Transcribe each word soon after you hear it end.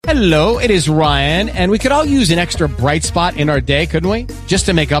Hello, it is Ryan, and we could all use an extra bright spot in our day, couldn't we? Just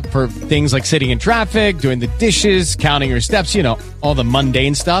to make up for things like sitting in traffic, doing the dishes, counting your steps, you know, all the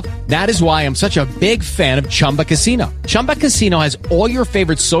mundane stuff. That is why I'm such a big fan of Chumba Casino. Chumba Casino has all your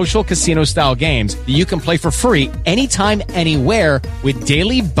favorite social casino-style games that you can play for free anytime, anywhere with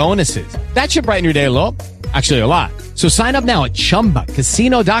daily bonuses. That should brighten your day a little. Actually, a lot. So sign up now at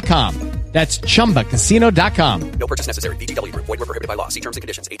ChumbaCasino.com. That's ChumbaCasino.com. No purchase necessary. VGW Group. Void where prohibited by law. See terms and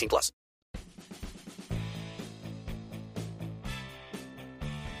conditions. 18 plus.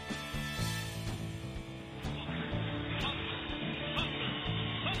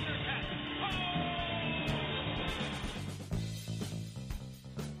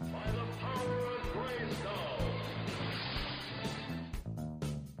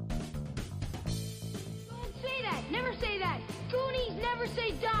 Don't say that. Never say that. Goonies never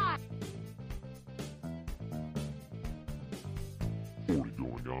say die.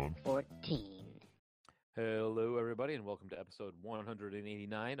 14. Hello, everybody, and welcome to episode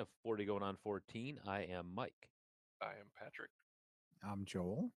 189 of 40 Going on 14. I am Mike. I am Patrick. I'm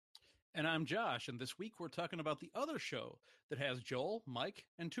Joel. And I'm Josh, and this week we're talking about the other show that has Joel, Mike,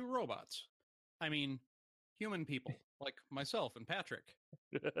 and two robots. I mean, human people, like myself and Patrick,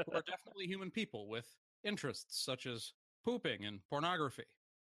 who are definitely human people with interests such as pooping and pornography.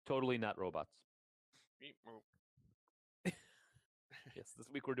 Totally not robots. Meep moop. Yes, this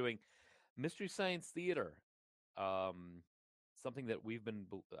week we're doing Mystery Science Theater. Something that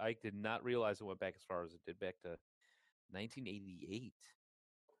I did not realize it went back as far as it did back to 1988.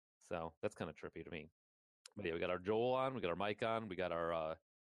 So that's kind of trippy to me. But yeah, we got our Joel on, we got our Mike on, we got our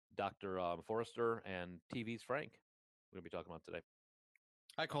Dr. Forrester, and TV's Frank we're going to be talking about today.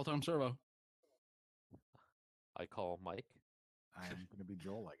 I call Tom Servo. I call Mike. I'm going to be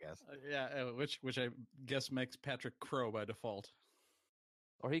Joel, I guess. Which I guess makes Patrick Crow by default.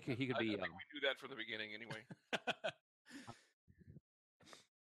 Or he could I be. think we knew that from the beginning anyway.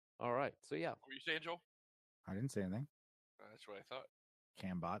 All right. So yeah. What were you saying, Joel? I didn't say anything. That's what I thought.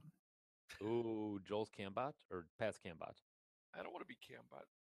 Cambot. Ooh, Joel's Cambot or Pat's Cambot? I don't want to be Cambot.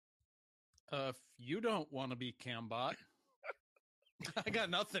 If you don't want to be Cambot, I got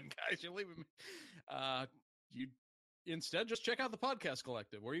nothing, guys. You're leaving me. You instead just check out the Podcast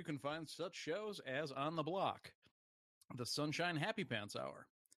Collective, where you can find such shows as On the Block, the Sunshine Happy Pants Hour,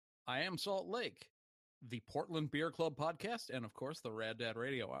 I Am Salt Lake, the Portland Beer Club Podcast, and of course the Rad Dad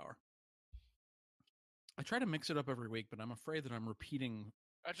Radio Hour. I try to mix it up every week, but I'm afraid that I'm repeating.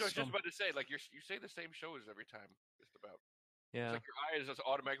 I was just about to say, like you say the same shows every time, just about. Yeah. It's like your eye is just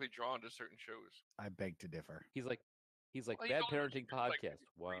automatically drawn to certain shows. I beg to differ. He's like Well, Bad he's only Parenting listened like Podcast.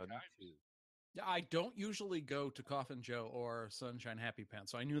 three 1, times. 2. Yeah, I don't usually go to Coffin Joe or Sunshine Happy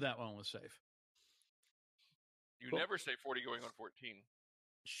Pants, so I knew that one was safe. You Cool. never say 40 going on 14.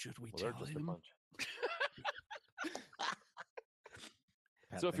 Should we Well, they're tell just a him? bunch.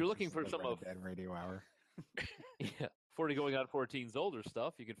 Pat So if you're thinks looking this for is the some Red of- Dead Radio Hour. Yeah, 40 Going on 14's older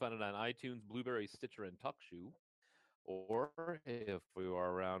stuff, you can find it on iTunes, Blueberry, Stitcher, and TalkShoe. Or if we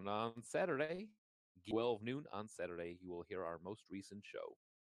are around on Saturday, 12 noon on Saturday, you will hear our most recent show.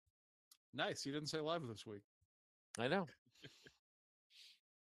 Nice. You didn't say live this week. I know.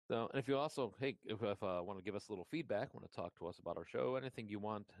 So, and if you also, hey, if want to give us a little feedback, want to talk to us about our show, anything you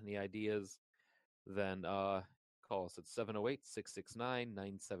want, any ideas, then call us at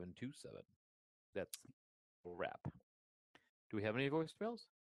 708-669-9727. That's a wrap. Do we have any voicemails?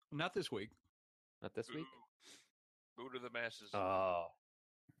 Not this week. Not this week? Boo to the masses. Oh,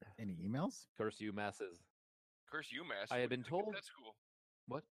 Any emails? curse you masses. Curse you, mass. I had been told- That's cool.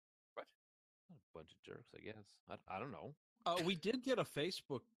 What? What? A bunch of jerks, I guess. I don't know. We did get a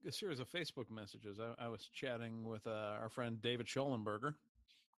series of Facebook messages. I was chatting with our friend David Schollenberger.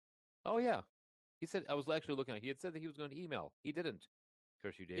 Oh, yeah. He said, I was actually looking at, he had said that he was going to email. He didn't.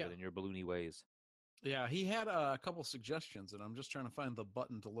 Curse you, David, Yeah. in your balloony ways. Yeah, he had a couple suggestions, and I'm just trying to find the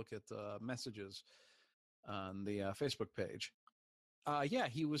button to look at messages on the Facebook page. Yeah,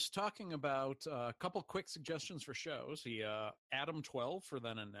 he was talking about a couple quick suggestions for shows. He Adam 12 for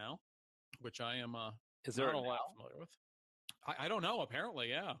Then and Now, which I am Is there not a a lot now? familiar with. I don't know. Apparently,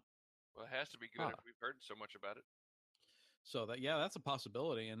 yeah. Well, it has to be good if we've heard so much about it. So that's a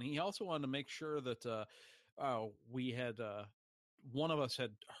possibility. And he also wanted to make sure that we had one of us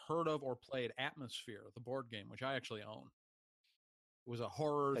had heard of or played Atmosphere, the board game, which I actually own. It was a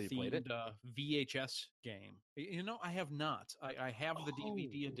horror Have you played it? themed VHS game. You know, I have not. I have the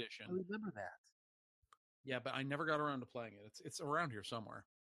DVD edition. I remember that. Yeah, but I never got around to playing it. It's around here somewhere.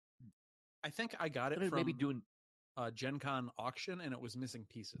 I think I got it from Maybe doing. Gen Con auction, and it was missing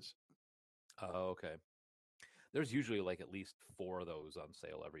pieces. Oh, okay. There's usually like at least 4 of those on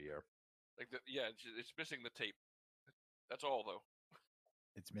sale every year. Like it's missing the tape. That's all though.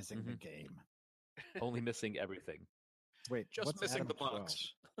 It's missing the game. Only missing everything. Wait, Just what's missing Adam the 12?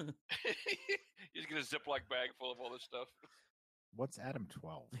 box. You just get a Ziploc bag full of all this stuff. What's Adam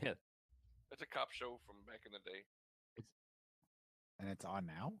 12? Yeah. That's a cop show from back in the day. And it's on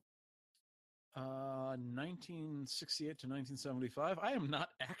now? 1968 to 1975. I am not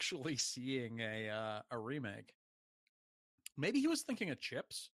actually seeing a remake. Maybe he was thinking of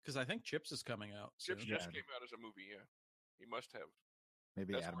Chips, because I think Chips is coming out soon. Chips just came out as a movie. Yeah, he must have.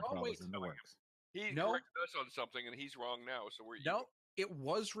 Maybe That's Adam what- 12 wait, is in the works. He No. corrected us on something, and he's wrong now. So we're No, it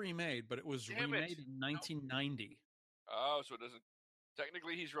was remade, but it was Damn it. remade in 1990. Oh, so it doesn't.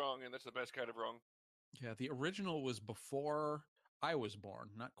 Technically, he's wrong, and that's the best kind of wrong. Yeah, the original was before I was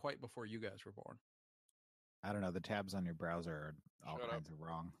born, not quite before you guys were born. I don't know. The tabs on your browser are all Shut up. kinds of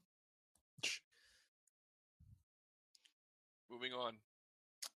wrong. Moving on.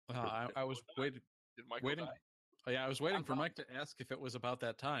 I was waiting. Did Michael Waiting. die? Oh, yeah, I was waiting for Mike to ask if it was about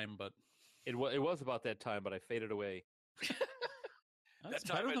that time, but It was about that time, but I faded away. That that's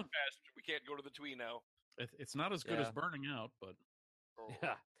time better has than. passed. We can't go to the twee now. It's not as good as Yeah. burning out, but Oh.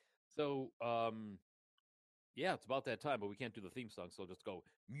 Yeah. So, yeah, it's about that time, but we can't do the theme song, so I'll just go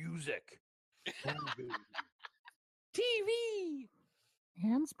music, TV,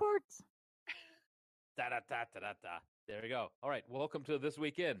 And sports. da da da da da da. There we go. All right, welcome to This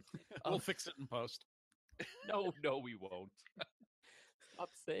Weekend. we'll fix it in post. No, we won't.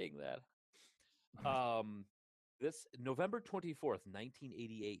 Stop saying that. This November 24th,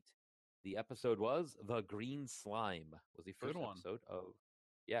 1988. The episode was The Green Slime. Was the Good first one. episode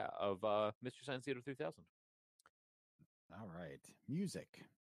of Mystery Science Theater 3000. All right. Music.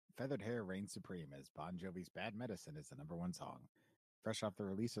 Feathered Hair reigns supreme as Bon Jovi's Bad Medicine is the #1 song, fresh off the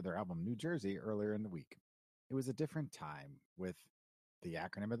release of their album New Jersey earlier in the week. It was a different time with the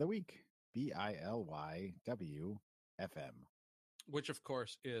acronym of the week, BILYWFM. Which, of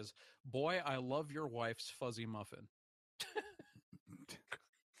course, is Boy, I Love Your Wife's Fuzzy Muffin.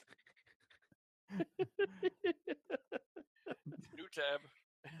 New tab.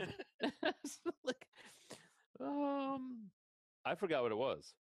 Like, I forgot what it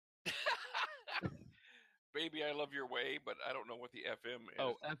was. Baby, I love your way, but I don't know what the FM is.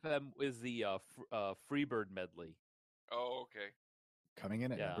 Oh, FM is the Freebird medley. Oh, okay. Coming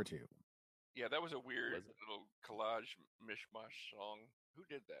in at Yeah. #2. Yeah, that was a weird Was it? little collage mishmash song. Who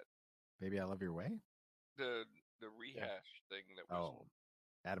did that? Baby, I Love Your Way? The rehash thing that was. Oh,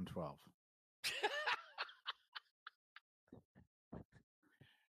 Adam 12.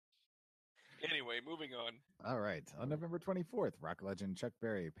 Anyway, moving on. All right. On November 24th, rock legend Chuck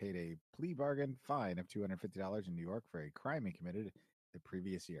Berry paid a plea bargain fine of $250 in New York for a crime he committed the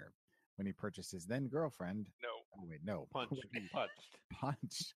previous year when he purchased his then girlfriend. No. Oh, wait, no. Punched. When he Punched.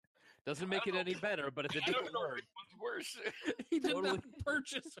 punched. Doesn't make it don't any better, but it's a I don't different know word. which one's worse. He did Totally. not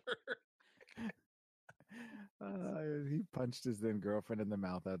purchase her. He punched his then girlfriend in the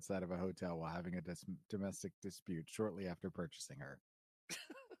mouth outside of a hotel while having a domestic dispute shortly after purchasing her.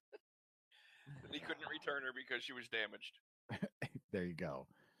 And he couldn't return her because she was damaged. There you go.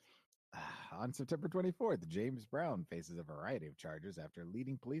 On September 24th, James Brown faces a variety of charges after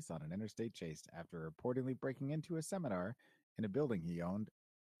leading police on an interstate chase after reportedly breaking into a seminar in a building he owned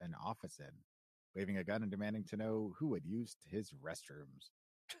an office in, waving a gun and demanding to know who had used his restrooms.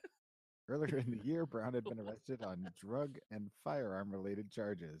 Earlier in the year, Brown had been arrested on drug and firearm-related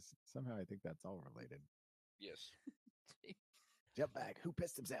charges. Somehow I think that's all related. Yes. Jump back. Who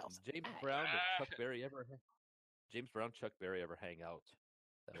pissed themselves? James Brown and Chuck Berry ever hang out?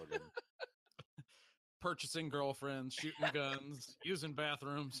 That would have been. Purchasing girlfriends, shooting guns, using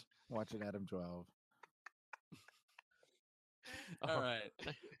bathrooms. Watching Adam 12. All right.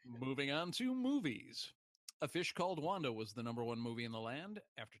 Moving on to movies. A Fish Called Wanda was the #1 movie in the land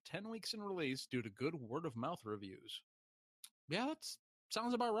after 10 weeks in release due to good word-of-mouth reviews. Yeah, that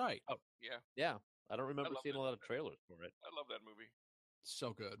sounds about right. Oh, Yeah. yeah. I don't remember love seeing a that lot of movie. trailers for it. I love that movie.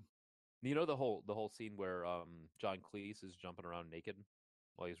 So good. You know the whole scene where John Cleese is jumping around naked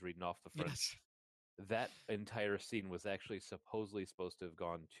while he's reading off the French. Yes. That entire scene was actually supposedly supposed to have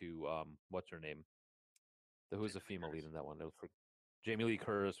gone to what's her name? Who's the Jamie Lee female lead Curtis. in that one? Jamie Lee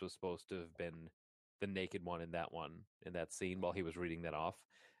Curtis was supposed to have been the naked one in that scene while he was reading that off.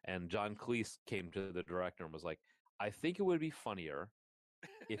 And John Cleese came to the director and was like, "I think it would be funnier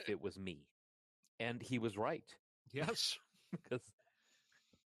if it was me," and he was right Yes. because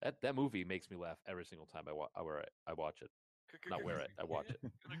that movie makes me laugh every single time I watch it. Not wear it, I watch it.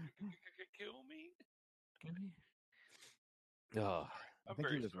 Kill me. Oh, I I'm think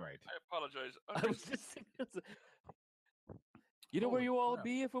he very was sorry. right. I apologize. I was just thinking, you know where Holy you all crap.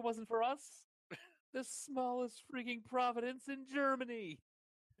 be if it wasn't for us? The smallest freaking province in Germany.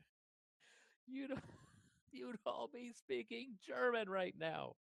 You'd you'd all be speaking German right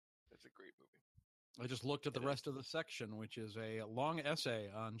now. That's a great movie. I just looked at the It rest is. of the section, which is a long essay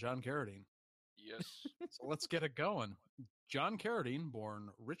on John Carradine. Yes. So let's get it going. John Carradine, born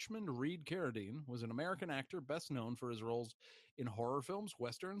Richmond Reed Carradine, was an American actor best known for his roles in horror films,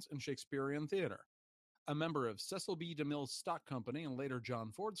 westerns, and Shakespearean theater. A member of Cecil B. DeMille's stock company and later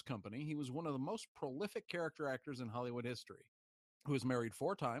John Ford's company, he was one of the most prolific character actors in Hollywood history. Who was married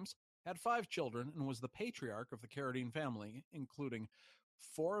 4 times, had 5 children, and was the patriarch of the Carradine family, including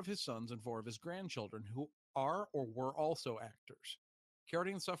 4 of his sons and 4 of his grandchildren, who are or were also actors.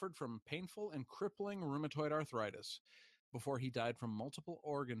 Carradine suffered from painful and crippling rheumatoid arthritis before he died from multiple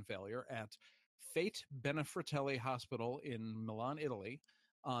organ failure at Fate Benefratelli Hospital in Milan, Italy,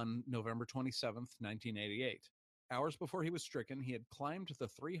 on November 27th, 1988. Hours before he was stricken, he had climbed the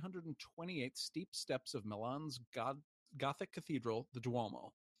 328 steep steps of Milan's Gothic cathedral, the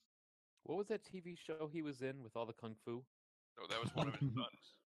Duomo. What was that TV show he was in with all the kung fu? No, that was one of his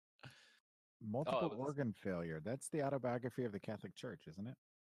sons. Multiple was- organ failure. That's the autobiography of the Catholic Church, isn't it?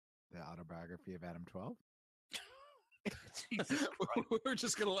 The autobiography of Adam 12? Jesus Christ. We're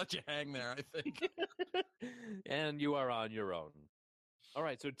just going to let you hang there, I think. And you are on your own. All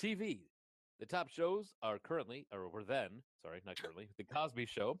right, so TV. The top shows are currently, or were then, sorry, not currently, The Cosby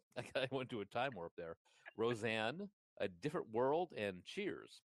Show. I went to a time warp there. Roseanne, A Different World, and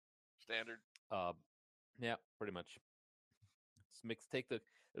Cheers. Standard. Yeah, pretty much.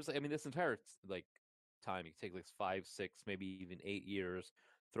 This entire time, you take 5, 6, maybe even 8 years,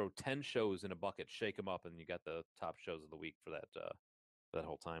 throw 10 shows in a bucket, shake them up, and you got the top shows of the week for that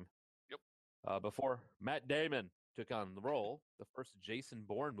whole time. Yep. Before Matt Damon took on the role, the first Jason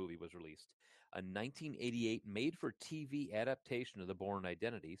Bourne movie was released, a 1988 made-for-TV adaptation of the Bourne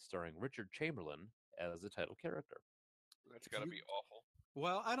identity, starring Richard Chamberlain as the title character. That's got to be awful.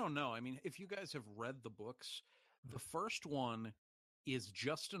 Well, I don't know. I mean, if you guys have read the books, the first one is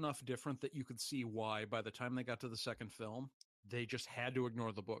just enough different that you could see why by the time they got to the second film, they just had to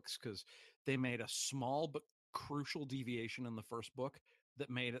ignore the books because they made a small but crucial deviation in the first book that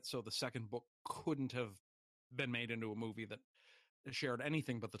made it so the second book couldn't have been made into a movie that shared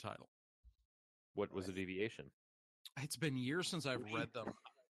anything but the title. What was the deviation? It's been years since I've read them.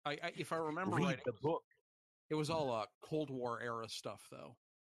 If I remember Read right, the book. it was all Cold War era stuff, though.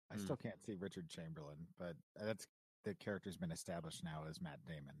 I still can't see Richard Chamberlain, but that's the character's been established now as Matt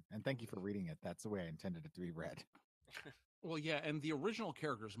Damon. And thank you for reading it. That's the way I intended it to be read. Well, yeah, and the original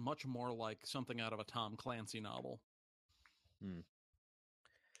character is much more like something out of a Tom Clancy novel.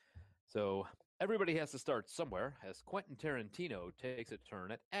 So everybody has to start somewhere, as Quentin Tarantino takes a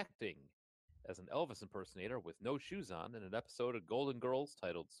turn at acting as an Elvis impersonator with no shoes on in an episode of Golden Girls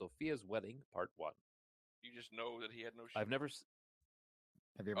titled Sophia's Wedding, Part 1. You just know that he had no shoes. I've never...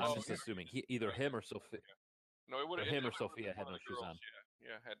 Have you ever I'm Oh, just yeah. assuming either him or Sophia. No, it would Or have him or Sophia had no shoes on.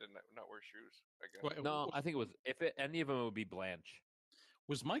 Yeah, had to not wear shoes. I guess. Wait, No, I think it was any of them would be Blanche.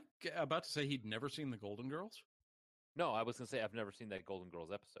 Was Mike about to say he'd never seen the Golden Girls? No, I was gonna say I've never seen that Golden Girls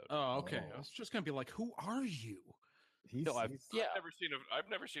episode. Oh, okay. Oh. I was just gonna be like, "Who are you?" No, I've I've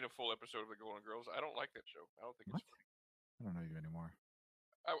never seen a full episode of the Golden Girls. I don't like that show. I don't think What? it's funny. I don't know you anymore.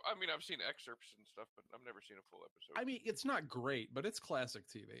 I mean, I've seen excerpts and stuff, but I've never seen a full episode. I mean, it's not great, but it's classic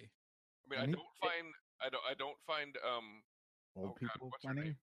TV. I mean, I I mean- don't find Old God, people what's her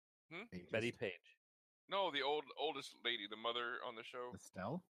funny? name? Ageist? Betty Page. no, the oldest lady, the mother on the show,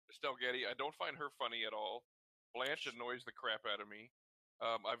 Estelle? Estelle Getty. I don't find her funny at all. Blanche annoys the crap out of me.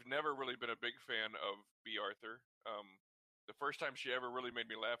 I've never really been a big fan of B. Arthur. The first time she ever really made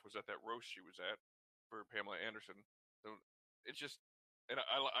me laugh was at that roast she was at for Pamela Anderson. So it's just, and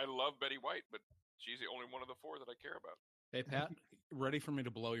I love Betty White, but she's the only one of the 4 that I care about. Hey, Pat, ready for me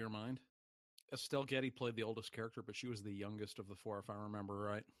to blow your mind? Estelle Getty played the oldest character, but she was the youngest of the 4, if I remember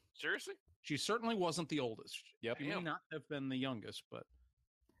right. Seriously? She certainly wasn't the oldest. Yep. She may Damn. not have been the youngest, but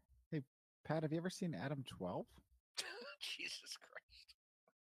Pat, have you ever seen Adam 12? Jesus Christ.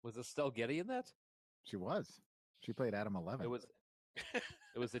 Was Estelle Getty in that? She was. She played Adam 11. It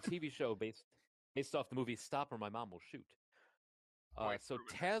was a TV show based off the movie Stop or My Mom Will Shoot. Quite So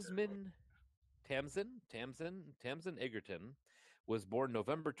proven. Tamsin Egerton was born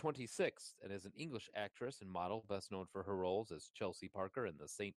November 26th and is an English actress and model best known for her roles as Chelsea Parker in the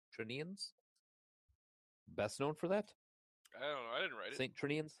St. Trinians. Best known for that? I don't know. I didn't write it. St.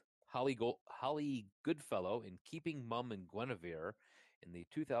 Trinians. Holly Goodfellow in Keeping Mum and Guinevere in the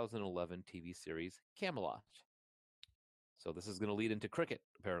 2011 TV series Camelot. So this is going to lead into cricket,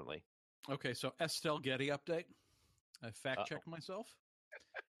 apparently. Okay, so Estelle Getty update. I fact-checked myself.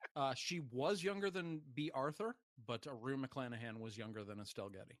 She was younger than B. Arthur, but Rue McClanahan was younger than Estelle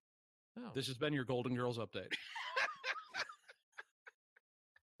Getty. Oh. This has been your Golden Girls update.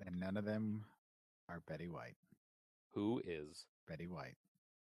 And none of them are Betty White. Who is Betty White.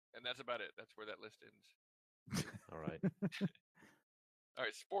 And that's about it. That's where that list ends. all right? All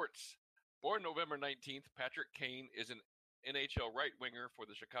right, sports. Born November 19th, Patrick Kane is an NHL right winger for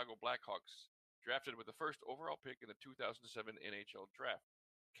the Chicago Blackhawks, drafted with the first overall pick in the 2007 NHL draft.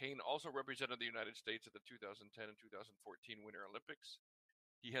 Kane also represented the United States at the 2010 and 2014 Winter Olympics.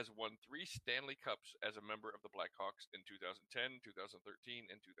 He has won 3 Stanley Cups as a member of the Blackhawks in 2010, 2013,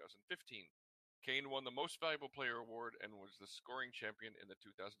 and 2015. Kane won the Most Valuable Player award and was the scoring champion in the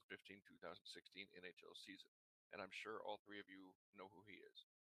 2015-2016 NHL season. And I'm sure all 3 of you know who he is.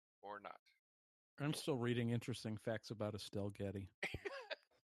 Or not. I'm still reading interesting facts about Estelle Getty.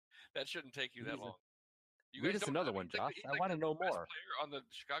 That shouldn't take you that long. You Read guys us don't- another I mean, one, he's like- Josh. he's I like want to the know best more. player on the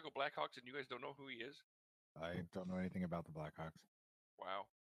Chicago Blackhawks, and you guys don't know who he is? I don't know anything about the Blackhawks. Wow.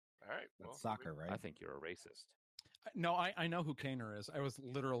 All right. That's well, soccer, right? I think you're a racist. No, I know who Kaner is. I was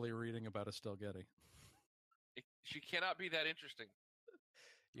literally reading about Estelle Getty. She cannot be that interesting.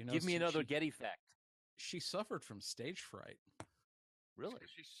 You know, Give me she- another she- Getty fact. She suffered from stage fright. Really? Because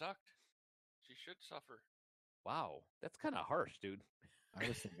she sucked. She should suffer. Wow, that's kind of harsh, dude. I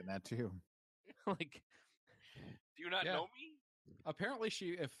was thinking that too. Like, Do you not Yeah. know me? Apparently,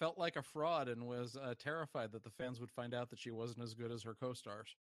 she felt like a fraud and was terrified that the fans would find out that she wasn't as good as her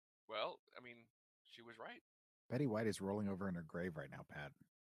co-stars. Well, I mean, she was right. Betty White is rolling over in her grave right now, Pat.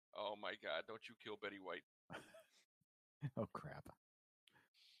 Oh my God! Don't you kill Betty White? Oh, crap.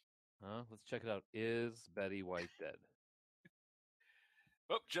 let's check it out. Is Betty White dead?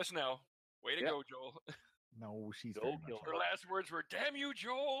 Oh, just now. Way to Yep. go, Joel. No, she's Go very much kill alive. Her last words were "Damn you,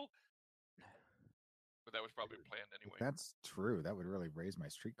 Joel." But that was probably planned If anyway. that's true, that would really raise my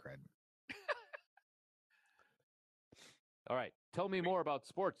street cred. All right, tell me more about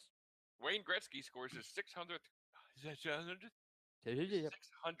sports. Wayne Gretzky scores his 600th. 600th.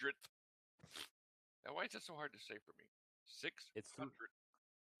 Now, why is that so hard to say for me? 600th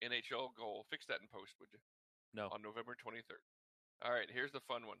NHL goal. Fix that in post, would you? No. On November 23rd. All right, here's the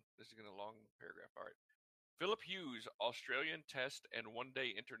fun one. This is going to be a long paragraph. All right. Philip Hughes, Australian Test and One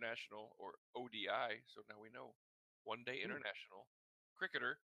Day International, or ODI, so now we know, One Day International,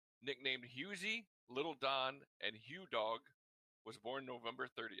 cricketer, nicknamed Hughesy, Little Don, and Hugh Dog, was born November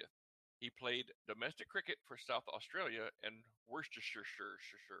 30th. He played domestic cricket for South Australia and Worcestershire.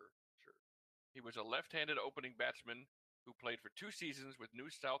 He was a left-handed opening batsman who played for 2 seasons with New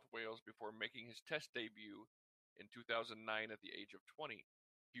South Wales before making his Test debut in 2009 at the age of 20.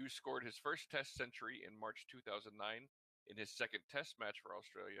 Hughes scored his first Test century in March 2009 in his second Test match for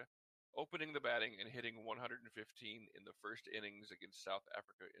Australia, opening the batting and hitting 115 in the first innings against South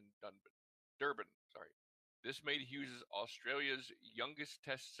Africa in Durban. This made Hughes Australia's youngest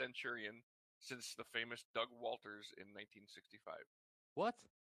Test centurion since the famous Doug Walters in 1965. What?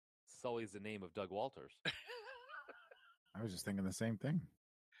 Sully's the name of Doug Walters. I was just thinking the same thing.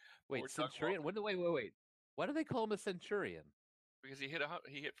 Wait, Or Doug centurion? Wait. Why do they call him a centurion? Because he hit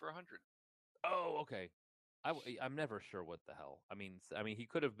for 100. Oh, okay. I'm never sure what the hell. I mean, he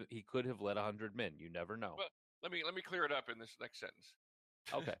could have led 100 men. You never know. Well, let me clear it up in this next sentence.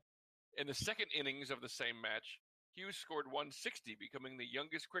 Okay. In the second innings of the same match, Hughes scored 160, becoming the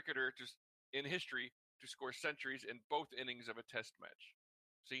youngest cricketer in history to score centuries in both innings of a Test match.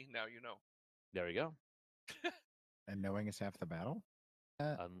 See, now you know. There you go. And knowing is half the battle.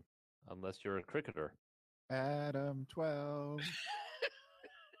 Unless you're a cricketer. Adam 12.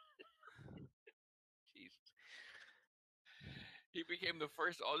 Jesus. He became the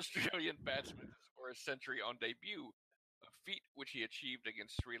first Australian batsman to score a century on debut, a feat which he achieved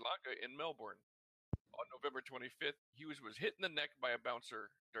against Sri Lanka in Melbourne. On November 25th, Hughes was hit in the neck by a bouncer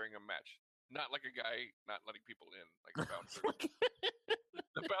during a match. Not like a guy not letting people in, like a bouncer.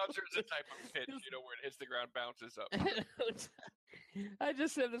 The bouncer is a type of pitch, where it hits the ground, bounces up. I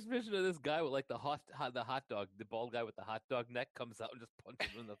just had this vision of this guy with like the hot dog, the bald guy with the hot dog neck comes out and just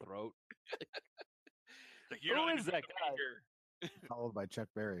punches him in the throat. Like, Who is that guy? Followed by Chuck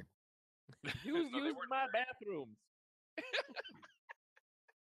Berry. Use No, they weren't my very- bathrooms.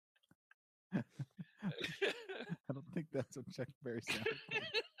 I don't think that's what Chuck Berry sounded like.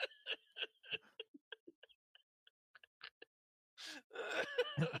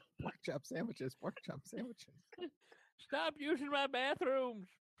 Pork chop sandwiches. Stop using my bathrooms.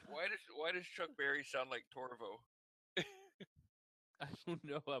 Why does Chuck Berry sound like Torvo? I don't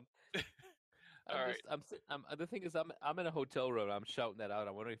know. All right. The thing is, I'm in a hotel room. I'm shouting that out.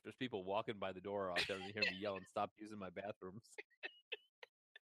 I'm wondering if there's people walking by the door out there and they hear me yelling, "Stop using my bathrooms."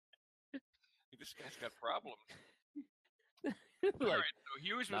 This guy's got problems. Like, All right, so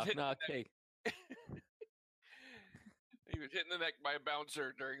Hughes was hitting knock, the hey. neck. He was hitting the neck by a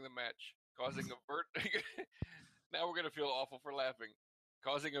bouncer during the match, causing a Now we're gonna feel awful for laughing,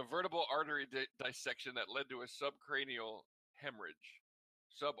 causing a vertebral artery dissection that led to a subcranial hemorrhage.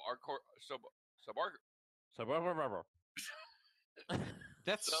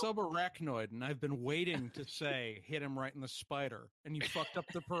 That's subarachnoid, and I've been waiting to say hit him right in the spider, and you fucked up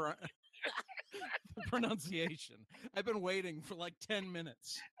the the pronunciation. I've been waiting for like 10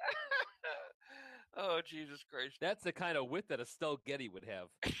 minutes. Oh, Jesus Christ. That's the kind of wit that Estelle Getty would have.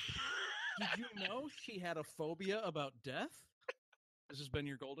 Did you know she had a phobia about death? This has been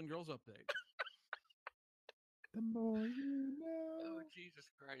your Golden Girls update. The more you know. Oh, Jesus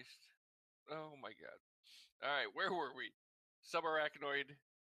Christ. Oh, my God. All right, where were we? Subarachnoid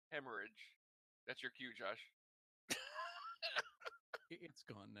hemorrhage. That's your cue, Josh. It's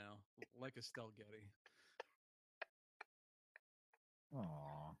gone now, like Estelle Getty.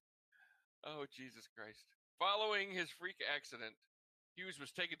 Aww. Oh, Jesus Christ. Following his freak accident, Hughes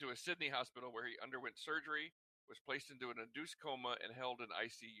was taken to a Sydney hospital where he underwent surgery, was placed into an induced coma, and held in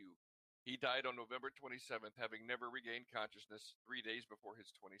ICU. He died on November 27th, having never regained consciousness 3 days before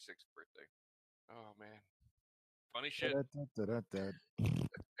his 26th birthday. Oh, man. Funny shit.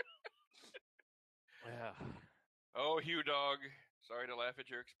 Yeah. Oh, Hugh Dog. Sorry to laugh at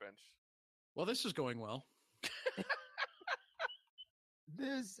your expense. Well, this is going well.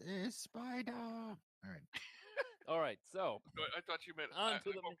 This is Spider. All right. All right, so I thought you meant On I'm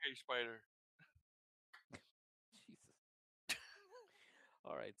to the- okay, Spider. Jesus.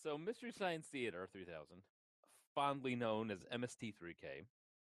 All right, so Mystery Science Theater 3000, fondly known as MST3K,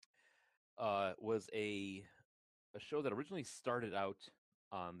 was a show that originally started out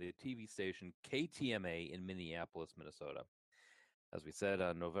on the TV station KTMA in Minneapolis, Minnesota. As we said,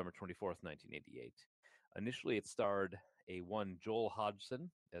 on November 24th, 1988. Initially, it starred a one Joel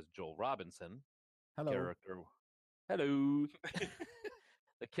Hodgson as Joel Robinson. Hello. Character. Hello.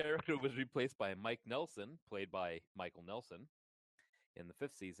 The character was replaced by Mike Nelson, played by Michael Nelson, in the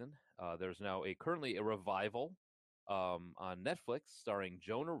 5th season. There's now currently a revival on Netflix starring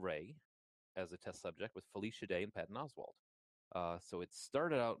Jonah Ray as a test subject with Felicia Day and Patton Oswalt. So it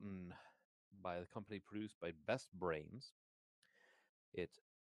started out by the company produced by Best Brains. It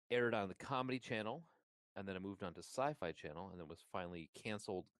aired on the Comedy Channel, and then it moved on to Sci-Fi Channel, and then was finally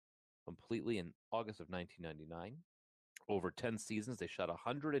canceled completely in August of 1999. Over 10 seasons, they shot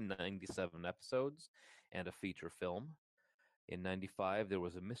 197 episodes and a feature film. In 95, there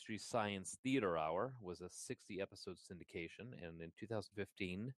was a Mystery Science Theater Hour, was a 60-episode syndication, and in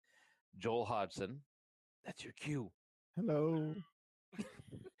 2015, Joel Hodgson, that's your cue, Hello.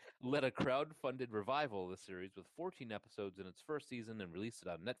 led a crowd-funded revival of the series with 14 episodes in its first season and released it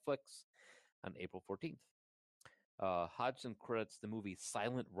on Netflix on April 14th. Hodgson credits the movie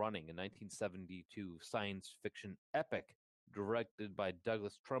Silent Running, a 1972 science fiction epic directed by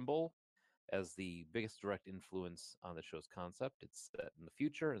Douglas Trumbull, as the biggest direct influence on the show's concept. It's set in the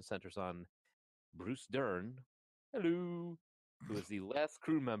future and centers on Bruce Dern, hello, who is the last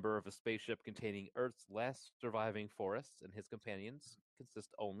crew member of a spaceship containing Earth's last surviving forests, and his companions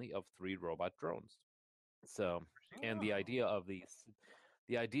consist only of 3 robot drones. So, and the idea of the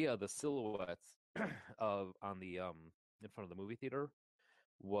silhouettes on the in front of the movie theater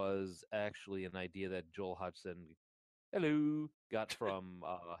was actually an idea that Joel Hodgson, hello, got from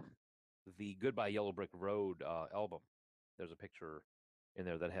the Goodbye Yellow Brick Road album. There's a picture in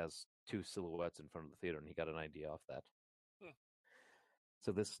there that has 2 silhouettes in front of the theater, and he got an idea off that.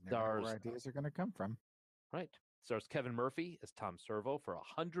 So this Never know stars where ideas are going to come from. right stars Kevin Murphy as Tom Servo for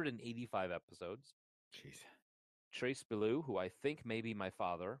 185 episodes. Jeez. Trace Billou, who I think may be my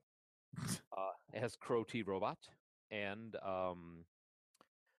father, as Crow T Robot, and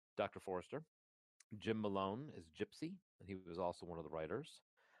Dr. Forrester. Jim Malone as Gypsy, and he was also one of the writers.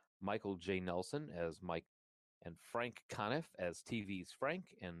 Michael J. Nelson as Mike, and Frank Conniff as TV's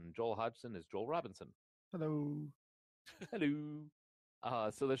Frank, and Joel Hodgson as Joel Robinson. Hello. Hello.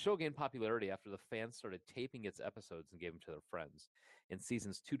 So the show gained popularity after the fans started taping its episodes and gave them to their friends. In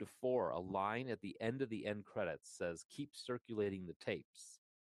seasons 2 to 4, a line at the end of the end credits says, "Keep circulating the tapes."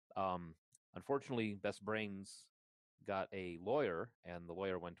 Unfortunately, Best Brains got a lawyer, and the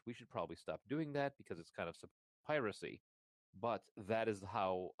lawyer went, "We should probably stop doing that because it's kind of piracy." But that is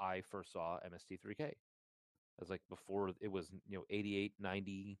how I first saw MST3K. It was like before it was, 88,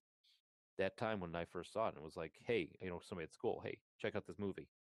 90, that time when I first saw it. And it was like, hey, somebody at school, hey, check out this movie.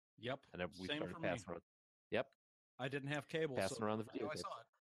 Yep. And we Same started for me. passing around. Yep. I didn't have cable, Passing so around the that's video how I tapes.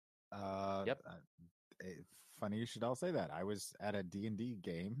 saw it. Yep. Funny you should all say that. I was at a D&D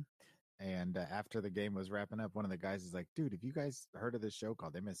game, and after the game was wrapping up, one of the guys is like, dude, have you guys heard of this show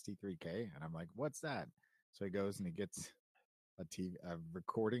called MST3K? And I'm like, what's that? So he goes and he gets a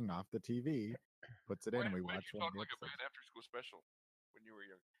recording off the TV, puts it in, and we Why did watch you one talk of the like a episodes. bad after-school special when you were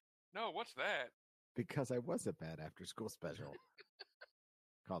young? No, what's that? Because I was a bad after-school special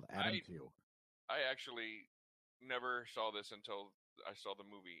called Adam 2. I actually never saw this until I saw the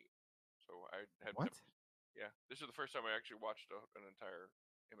movie. So I had What? Yeah, this is the first time I actually watched an entire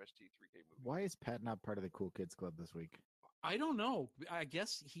MST3K movie. Why is Pat not part of the Cool Kids Club this week? I don't know. I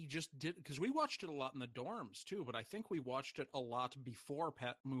guess he just did, because we watched it a lot in the dorms too, but I think we watched it a lot before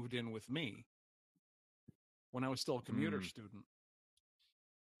Pat moved in with me when I was still a commuter student.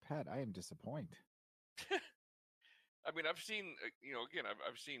 Pat, I am disappointed. I mean, I've seen, again,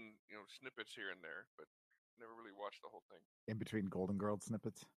 I've seen, snippets here and there, but never really watched the whole thing. In between Golden Girls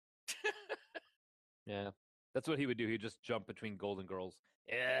snippets? Yeah. That's what he would do. He'd just jump between Golden Girls.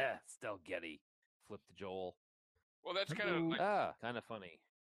 Yeah, still Getty. Flip to Joel. Well, that's kind of like, kind of funny.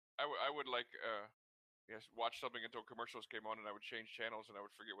 I would like, watch something until commercials came on, and I would change channels, and I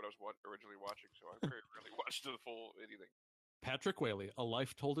would forget what I was originally watching. So I very rarely watched the full anything. Patrick Whaley, A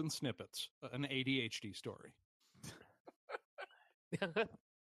Life Told in Snippets, an ADHD story.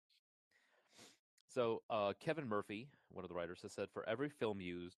 So Kevin Murphy, one of the writers, has said for every film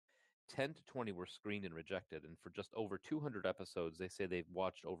used, 10 to 20 were screened and rejected. And for just over 200 episodes, they say they've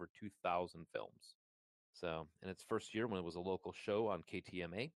watched over 2,000 films. So in its first year, when it was a local show on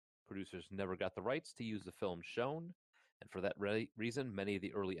KTMA, producers never got the rights to use the film shown. And for that reason, many of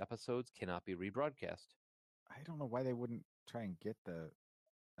the early episodes cannot be rebroadcast. I don't know why they wouldn't try and get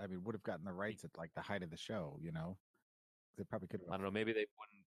would have gotten the rights at like the height of the show, They probably could have. I don't know. Maybe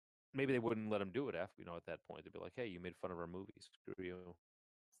they wouldn't let them do it after, at that point. They'd be like, hey, you made fun of our movie. Screw you.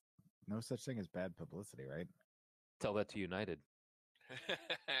 No such thing as bad publicity, right? Tell that to United.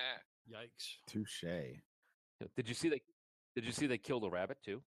 Yikes. Touche. Did you see they killed a rabbit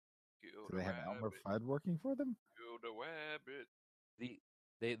too? Do they have Elmer Fudd working for them? Killed a rabbit.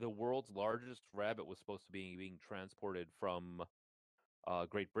 The world's largest rabbit was supposed to be being transported from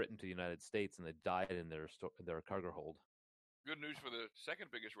Great Britain to the United States, and they died in their cargo hold. Good news for the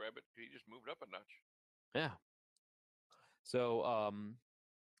second biggest rabbit. He just moved up a notch. Yeah. So,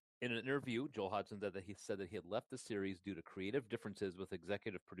 in an interview, Joel Hodgson said that he had left the series due to creative differences with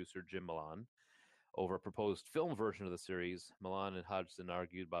executive producer Jim Milan over a proposed film version of the series. Milan and Hodgson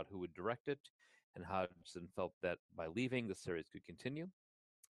argued about who would direct it, and Hodgson felt that by leaving, the series could continue.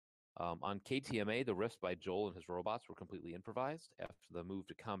 On KTMA, the riffs by Joel and his robots were completely improvised. After the move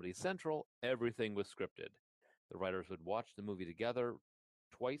to Comedy Central, everything was scripted. The writers would watch the movie together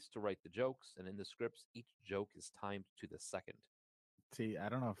twice to write the jokes, and in the scripts, each joke is timed to the second. See, I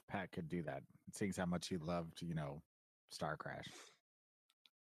don't know if Pat could do that, seeing how much he loved, Star Crash.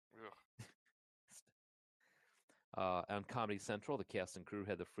 On Comedy Central, the cast and crew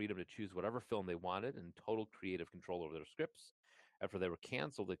had the freedom to choose whatever film they wanted and total creative control over their scripts. After they were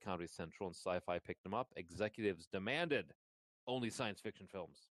canceled at Comedy Central and Sci-Fi picked them up, executives demanded only science fiction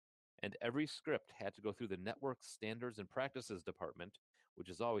films. And every script had to go through the network's standards and practices department, which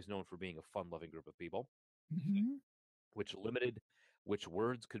is always known for being a fun-loving group of people, which limited which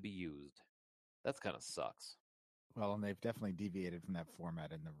words could be used. That's kind of sucks. Well, and they've definitely deviated from that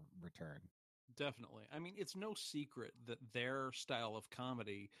format in the return. Definitely. I mean, it's no secret that their style of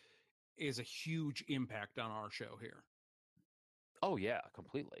comedy is a huge impact on our show here. Oh, yeah,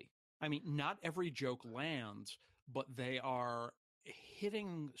 completely. I mean, not every joke lands, but they are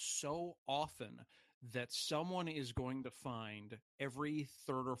hitting so often that someone is going to find every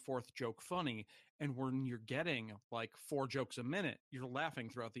third or fourth joke funny. And when you're getting like 4 jokes a minute, you're laughing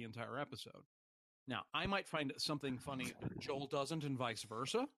throughout the entire episode. Now, I might find something funny that Joel doesn't and vice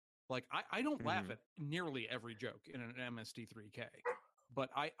versa. Like, I don't laugh at nearly every joke in an MST3K, but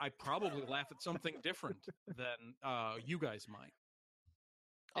I probably laugh at something different than you guys might.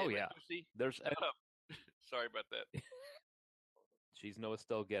 Oh, yeah. Lucy, There's shut up. Sorry about that. She's no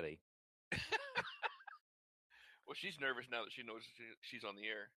Estelle Getty. Well, she's nervous now that she knows she's on the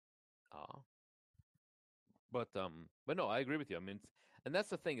air. But no, I agree with you. I mean, and that's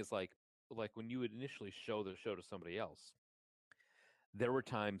the thing is like when you would initially show the show to somebody else, there were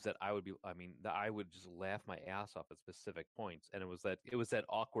times that I would just laugh my ass off at specific points, and it was that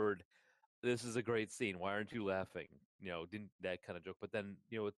awkward. This is a great scene. Why aren't you laughing? Didn't that kind of joke? But then,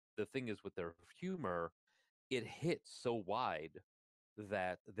 the thing is with their humor, it hit so wide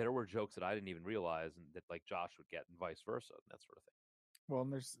that there were jokes that I didn't even realize, and that like Josh would get, and vice versa, and that sort of thing. Well,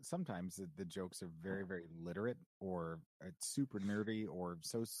 and there's sometimes the jokes are very, very literate or it's super nerdy or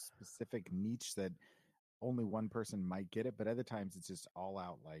so specific niche that only one person might get it, but other times it's just all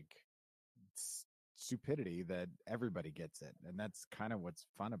out like stupidity that everybody gets it, and that's kind of what's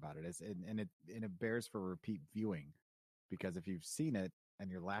fun about it. And it bears for repeat viewing, because if you've seen it and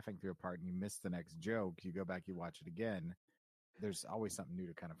you're laughing through a part and you miss the next joke, you go back, you watch it again. There's always something new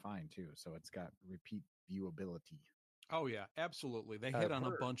to kind of find too, so it's got repeat viewability. Oh yeah, absolutely. They hit on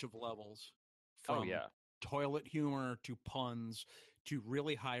a bunch of levels, Oh from yeah. toilet humor to puns to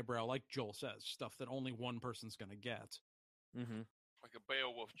really highbrow, like Joel says, stuff that only one person's going to get. Mm-hmm. Like a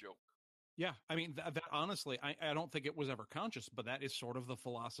Beowulf joke. Yeah, I mean, that honestly, I don't think it was ever conscious, but that is sort of the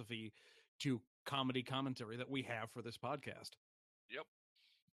philosophy to comedy commentary that we have for this podcast. Yep.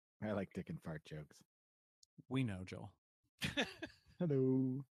 I like dick and fart jokes. We know, Joel.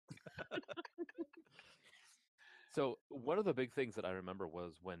 Hello. So one of the big things that I remember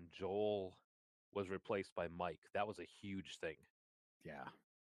was when Joel was replaced by Mike. That was a huge thing. Yeah.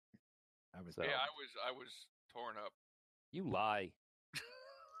 I was. So- Yeah, I was torn up. You lie.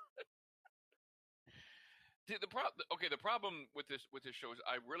 The problem with this show is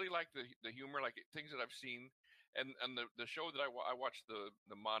I really like the humor, like things that I've seen, and the show that I watched,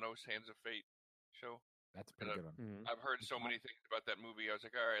 the Manos Hands of Fate show. That's a pretty good one. Mhm. I've heard so many things about that movie. I was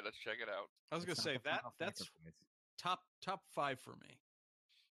like, all right, let's check it out. I was going to say that's top 5 for me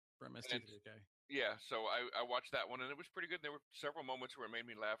from ST3K. Yeah, so I watched that one, and it was pretty good. There were several moments where it made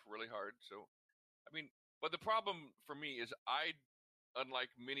me laugh really hard. So, I mean, but the problem for me is I,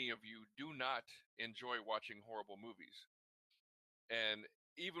 unlike many of you, do not enjoy watching horrible movies. And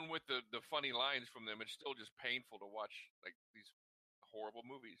even with the funny lines from them, it's still just painful to watch like these horrible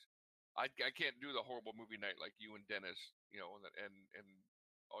movies. I can't do the horrible movie night like you and Dennis, and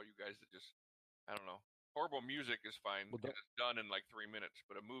all you guys that just, I don't know. Horrible music is fine because it's done in like 3 minutes,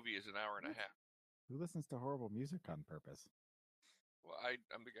 but a movie is an hour and a half. Who listens to horrible music on purpose? Well,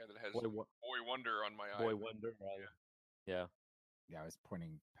 I'm the guy that has Boy Wonder on my eye. Boy Wonder. Yeah. Yeah, I was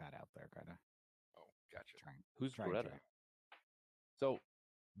pointing Pat out there, kind of. Oh, gotcha. Who's Greta? So,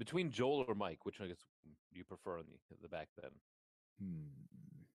 between Joel or Mike, which I guess you prefer in the back then?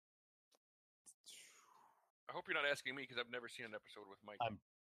 I hope you're not asking me because I've never seen an episode with Mike.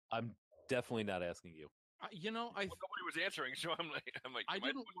 I'm definitely not asking you. Nobody was answering, so I'm like,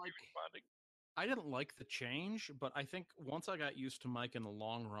 I didn't like the change, but I think once I got used to Mike in the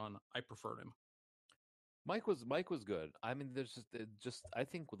long run, I preferred him. Mike was good. I mean, there's just I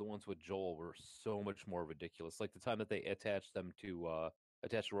think the ones with Joel were so much more ridiculous. Like the time that they attached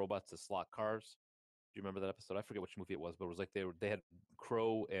robots to slot cars. Do you remember that episode? I forget which movie it was, but it was like they had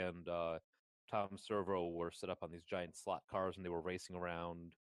Crow and Tom Servo were set up on these giant slot cars and they were racing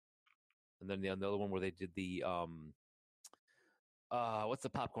around. And then the other one where they did the what's the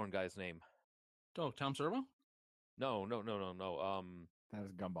popcorn guy's name? Oh, Tom Servo? No. That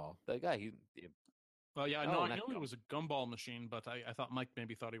was Gumball. The guy Well, yeah, no, I knew he was a gumball machine, but I thought Mike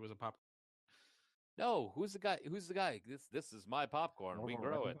maybe thought he was a pop. No, who's the guy? This is my popcorn. Orville We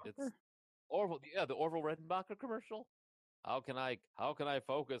grow it. Redenbacher? It's Orville. Yeah, the Orville Redenbacher commercial. How can I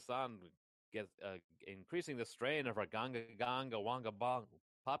focus on increasing the strain of our ganga wanga bong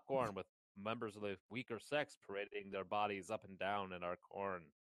popcorn with members of the weaker sex parading their bodies up and down in our corn?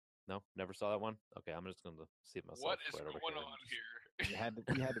 No, never saw that one. Okay, I'm just going to see it myself. What is going on here? You had to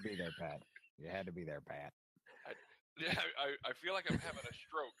be there, Pat. You had to be there, Pat. I feel like I'm having a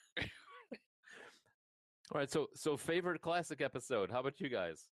stroke. All right, so favorite classic episode. How about you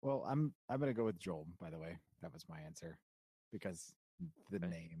guys? Well, I'm gonna go with Joel. By the way, that was my answer because the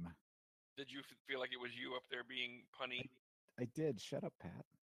name. Did you feel like it was you up there being punny? I did. Shut up, Pat.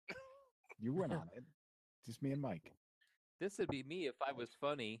 You went on it. Just me and Mike. This would be me if I was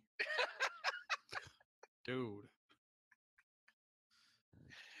funny. Dude.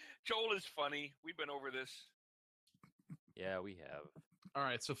 Joel is funny. We've been over this. Yeah, we have. All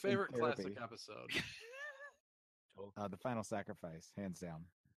right, so favorite classic episode. The Final Sacrifice, hands down.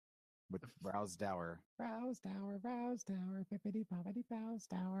 With Rouse Dower. Rouse Dower, bippity boppity Rouse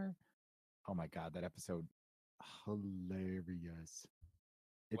Dower. Oh my God, that episode. Hilarious.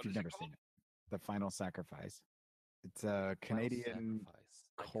 If you've never seen it. The Final Sacrifice. It's a Canadian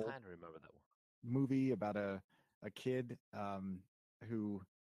cult I kind of remember that one. movie about a kid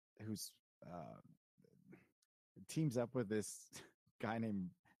who's teams up with this guy named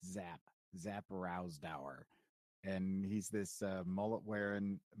Zap Rousdower. And he's this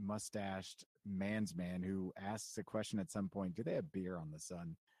mullet-wearing, mustached man's man who asks a question at some point, do they have beer on the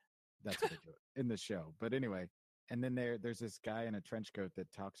sun? That's what they do in the show. But anyway, and then there's this guy in a trench coat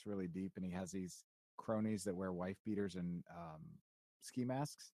that talks really deep, and he has these cronies that wear wife beaters and ski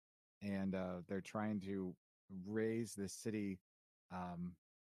masks, and they're trying to raise the city.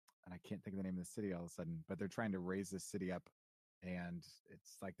 And I can't think of the name of the city all of a sudden, but they're trying to raise the city up, and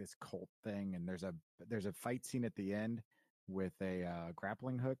it's like this cult thing. And there's a fight scene at the end with a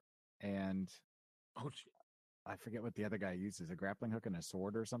grappling hook, and I forget what the other guy uses, a grappling hook and a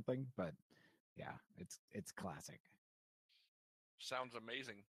sword or something. But yeah, it's classic. Sounds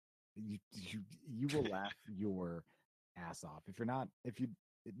amazing. You will laugh your ass off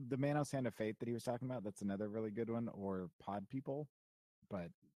the Manos Hand of Fate that he was talking about. That's another really good one, or Pod People.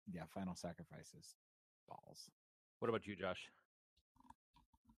 But yeah, Final Sacrifices, balls. What about you, Josh?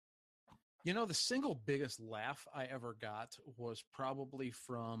 The single biggest laugh I ever got was probably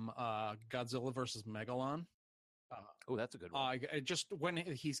from Godzilla versus Megalon. Oh, that's a good one. Just when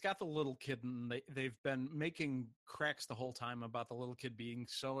he's got the little kid, and they've been making cracks the whole time about the little kid being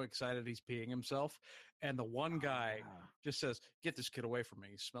so excited he's peeing himself, and the one guy just says, "Get this kid away from me.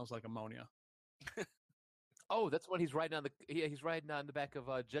 He smells like ammonia." Oh, that's when he's riding on the back of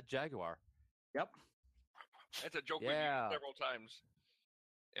a Jet Jaguar. Yep. That's a joke we've used several times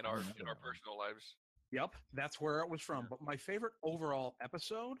in our personal lives. Yep, that's where it was from. But my favorite overall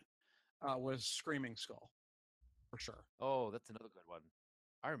episode was Screaming Skull, for sure. Oh, that's another good one.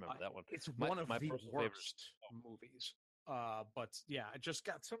 I remember that one. It's one of the worst movies. But yeah, I just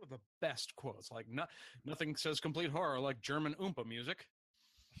got some of the best quotes. Like, nothing says complete horror like German Oompa music.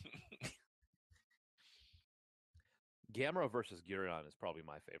 Gamera versus Gyurion is probably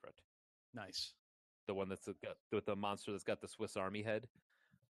my favorite. Nice. The one that's with the monster that's got the Swiss Army head.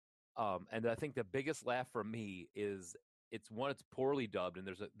 And I think the biggest laugh for me is it's poorly dubbed, and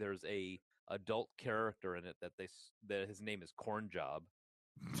there's a adult character in it that his name is Corn Job.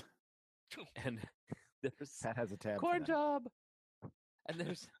 And that has a tab. Corn Job. And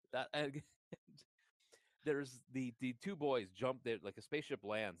there's that. There's the two boys jump there, like a spaceship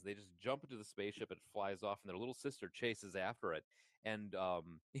lands. They just jump into the spaceship, it flies off, and their little sister chases after it. And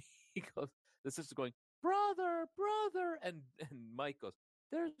the sister's going, "Brother, brother," and Mike goes,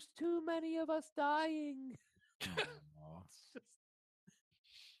 "There's too many of us dying."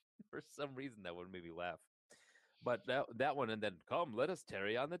 For some reason, that one made me laugh. But that one, and then, "Come, let us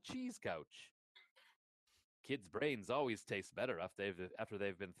tarry on the cheese couch." Kids' brains always taste better after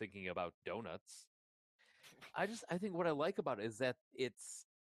they've been thinking about donuts. I think what I like about it is that it's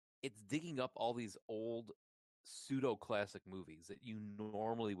digging up all these old pseudo classic movies that you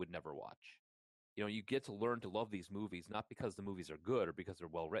normally would never watch. You get to learn to love these movies, not because the movies are good or because they're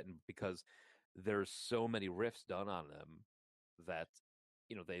well written, because there's so many riffs done on them that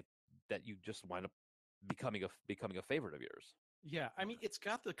that you just wind up becoming a favorite of yours. Yeah, I mean, it's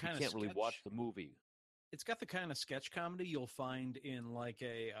got the kind you can't really watch the movie. It's got the kind of sketch comedy you'll find in like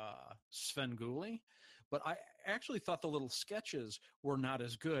a Svengoolie, but I actually thought the little sketches were not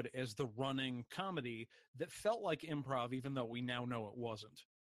as good as the running comedy that felt like improv, even though we now know it wasn't.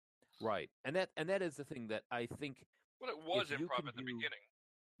 Right, and that is the thing that I think. Well, it was improv at the beginning,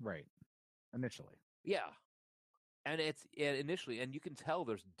 right? Initially, yeah, and it's initially, and you can tell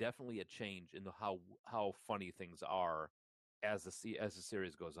there's definitely a change in how funny things are as the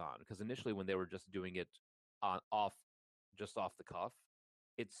series goes on. Because initially, when they were just doing it off the cuff,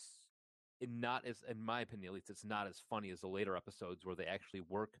 it's not as, in my opinion at least, it's not as funny as the later episodes where they actually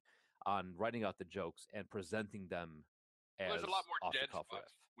work on writing out the jokes and presenting them. There's a lot more dead spots riff.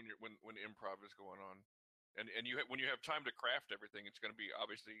 when improv is going on, and when you have time to craft everything, it's going to be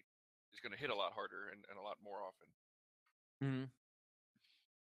obviously it's going to hit a lot harder and a lot more often. Mm-hmm.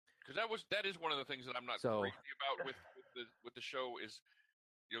 Because that is one of the things that I'm not crazy about with the show is,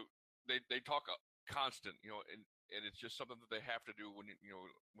 they talk constant, and it's just something that they have to do when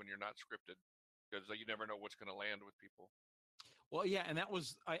you're not scripted, because you never know what's going to land with people. Well, yeah, and that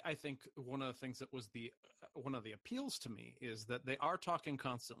was, I think, one of the things that was one of the appeals to me is that they are talking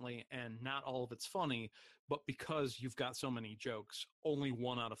constantly, and not all of it's funny, but because you've got so many jokes, only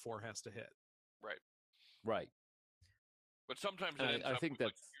 1 out of 4 has to hit. Right. But sometimes I think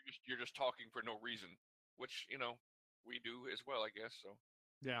that's you're just talking for no reason, which we do as well, I guess. So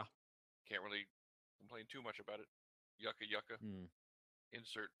yeah, can't really complain too much about it. Yucca yucca.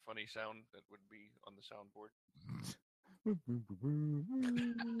 Insert funny sound that would be on the soundboard.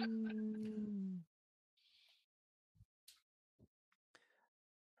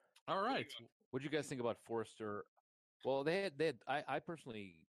 All right. What do you guys think about Forrester? Well, they had I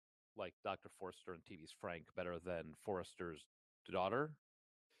personally like Dr. Forrester and TV's Frank better than Forrester's daughter.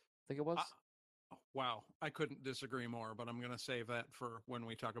 I think it was. Wow, I couldn't disagree more, but I'm going to save that for when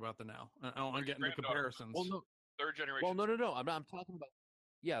we talk about the now. I don't want to get into comparisons. Well, no. Third generation. Well, no. I'm talking about.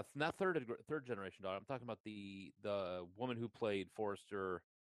 Yeah, it's not third generation daughter. I'm talking about the woman who played Forrester,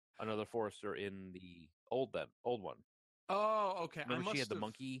 another Forrester in the old one. Oh, okay. Remember she had the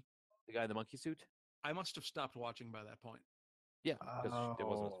monkey, the guy in the monkey suit? I must have stopped watching by that point. Yeah, because it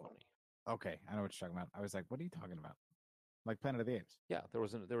wasn't as funny. Okay, I know what you're talking about. I was like, what are you talking about? Like Planet of the Apes. Yeah, there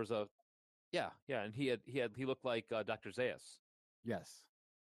was a and he looked like Dr. Zaius. Yes.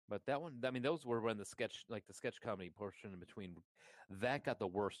 But that one, I mean, those were when the sketch comedy portion in between, that got the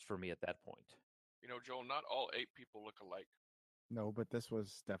worst for me at that point. You know, Joel, not all ape people look alike. No, but this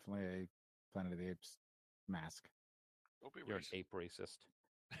was definitely a Planet of the Apes mask. Don't be You're racist. an ape racist.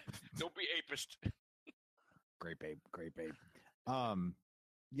 Don't be apist. Great babe.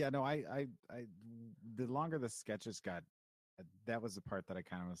 Yeah, no, I the longer the sketches got, that was the part that I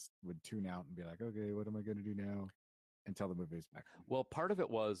kind of would tune out and be like, okay, what am I going to do now? Until the movie was back. Well, part of it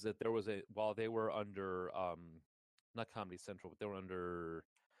was that there was while they were under, not Comedy Central, but they were under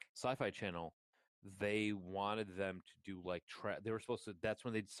Sci-Fi Channel, they wanted them to do like, they were supposed to, that's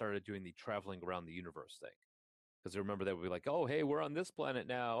when they started doing the traveling around the universe thing. Because remember, they would be like, oh, hey, we're on this planet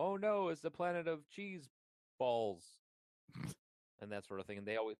now. Oh, no, it's the planet of cheese balls. And that sort of thing. And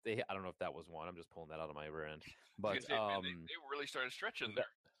I don't know if that was one. I'm just pulling that out of my rear end. But they really started stretching there.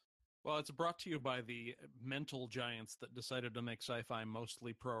 Well, it's brought to you by the mental giants that decided to make sci-fi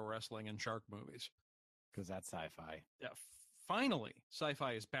mostly pro wrestling and shark movies. Because that's sci-fi. Yeah, finally,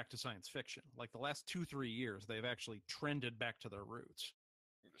 sci-fi is back to science fiction. Like the last 2-3 years, they've actually trended back to their roots.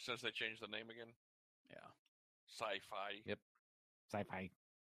 Since they changed the name again? Yeah. Sci-fi. Yep. Sci-fi.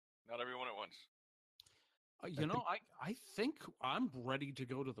 Not everyone at once. I think I'm ready to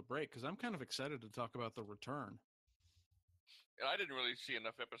go to the break because I'm kind of excited to talk about The Return. And I didn't really see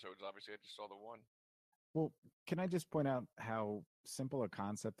enough episodes, obviously. I just saw the one. Well, can I just point out how simple a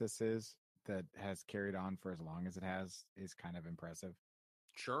concept this is that has carried on for as long as it has is kind of impressive?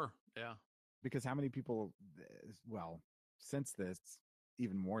 Sure, yeah. Because how many people, well, since this,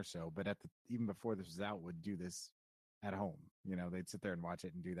 even more so, but even before this was out, would do this at home. You know, they'd sit there and watch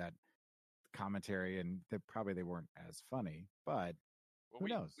it and do that commentary, and they weren't as funny, but who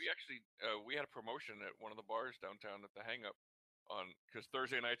knows? We actually we had a promotion at one of the bars downtown at the Hang Up because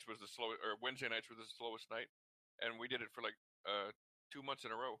Thursday nights was Wednesday nights was the slowest night, and we did it for like 2 months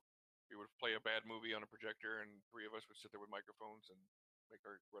in a row. We would play a bad movie on a projector, and 3 of us would sit there with microphones and make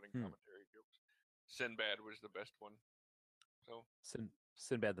our running commentary jokes. Sinbad was the best one. So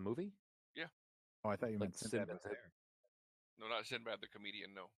Sinbad the movie? Yeah. Oh, I thought you meant Sinbad was there. No, not Sinbad the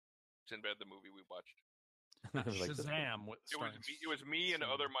comedian. No, Sinbad the movie we watched. Shazam! It was me and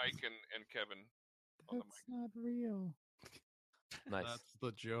other Mike and Kevin on the mic. That's not real. Nice. That's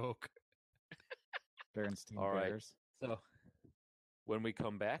the joke. Berenstein All right. Bears. So when we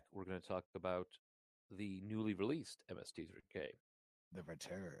come back, we're going to talk about the newly released MST3K. The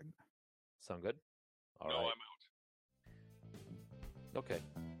Return. Sound good? All right. I'm out. Okay.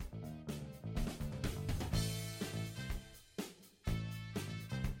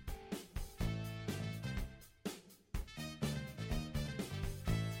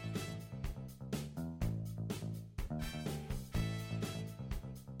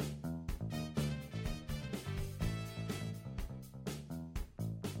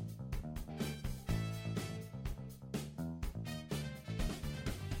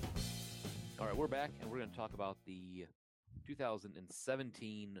 All right, we're back, and we're going to talk about the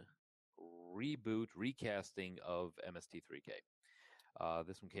 2017 reboot, recasting of MST3K.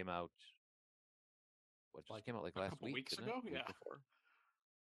 This one came out. Came out like last week? Weeks didn't ago, it? yeah. Before.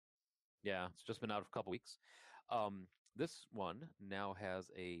 Yeah, it's just been out a couple weeks. This one now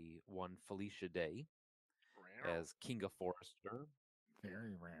has one Felicia Day as Kinga Forrester.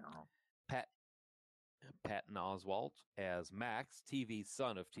 Very rare. Patton Oswalt as Max, TV's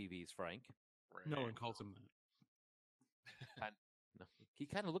son of TV's Frank. No one calls him that. No, he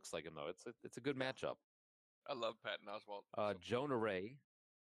kind of looks like him though. It's a good matchup. I love Patton Oswalt. Jonah Ray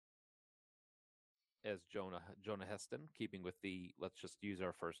as Jonah Heston, keeping with let's just use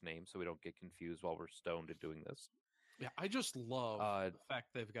our first name so we don't get confused while we're stoned at doing this. Yeah, I just love the fact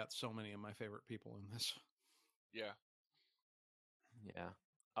they've got so many of my favorite people in this. Yeah. Yeah.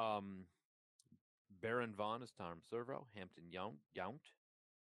 Baron Vaughn as Tom Servo, Hampton Yount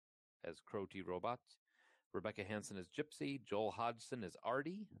as Crow T. Robot, Rebecca Hansen as Gypsy, Joel Hodgson as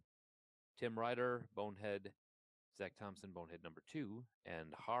Artie, Tim Ryder, Bonehead, Zach Thompson, Bonehead number 2, and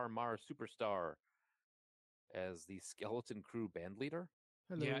Har Mar Superstar as the Skeleton Crew band leader.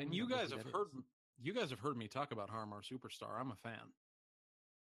 Hello. Yeah, and you guys have heard me talk about Har Mar Superstar. I'm a fan.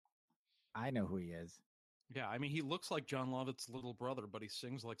 I know who he is. Yeah, I mean, he looks like John Lovett's little brother, but he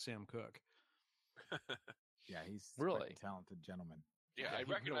sings like Sam Cooke. Yeah, he's really quite a talented gentleman. Yeah, Yeah, I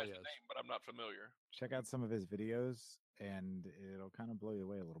he recognize really the is. name, but I'm not familiar. Check out some of his videos, and it'll kind of blow you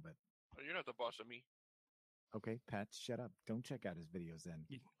away a little bit. Oh, you're not the boss of me. Okay, Pat, shut up. Don't check out his videos then.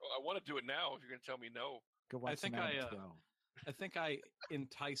 Oh, I want to do it now. If you're going to tell me no. Go watch think some Adam I, 12. I think I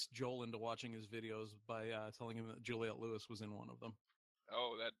enticed Joel into watching his videos by telling him that Juliette Lewis was in one of them.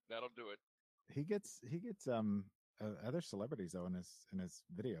 Oh, that'll do it. He gets other celebrities though in his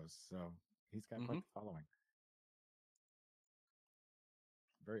videos, so he's got quite the following.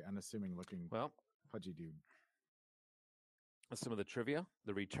 Very unassuming looking Well, pudgy dude. some of the trivia.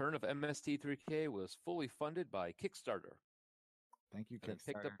 The return of MST3K was fully funded by Kickstarter Thank you, and then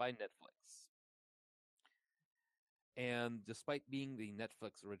picked up Kickstarter. by Netflix. And despite being the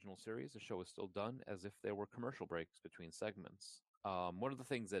Netflix original series, the show is still done as if there were commercial breaks between segments. One of the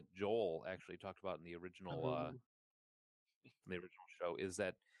things that Joel actually talked about in the original show is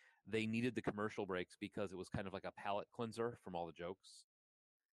that they needed the commercial breaks because it was kind of like a palate cleanser from all the jokes.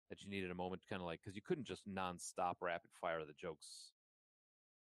 That you needed a moment to kind of like, because you couldn't just nonstop rapid fire the jokes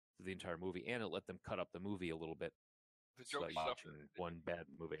through the entire movie, and it let them cut up the movie a little bit. The jokes suffer. One bad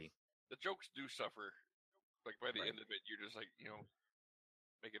movie. The jokes do suffer. Like by the Right. end of it, you're just like,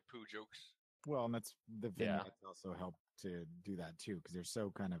 making poo jokes. Well, and that's the vignettes also help to do that too, because they're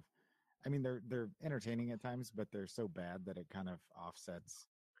so kind of, I mean, they're entertaining at times, but they're so bad that it kind of offsets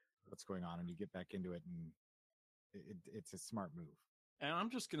what's going on, and you get back into it, and it's a smart move. And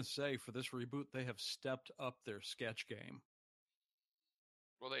I'm just going to say, for this reboot, they have stepped up their sketch game.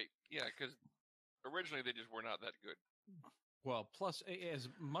 Well, because originally they just were not that good. Well, plus, as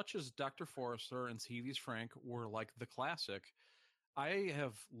much as Dr. Forrester and TV's Frank were like the classic, I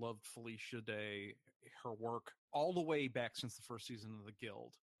have loved Felicia Day, her work, all the way back since the first season of The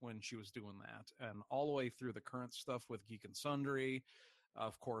Guild when she was doing that, and all the way through the current stuff with Geek and Sundry,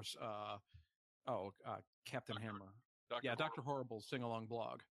 of course, Captain Hammer. Dr. Horrible's sing-along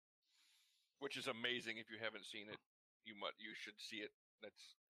blog. Which is amazing. If you haven't seen it, you should see it.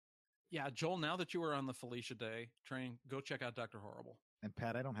 Yeah, Joel, now that you were on the Felicia Day train, go check out Dr. Horrible. And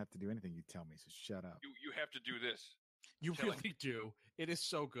Pat, I don't have to do anything you tell me, so shut up. You have to do this. You really do. It is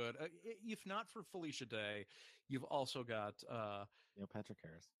so good. If not for Felicia Day, you've also got Neil Patrick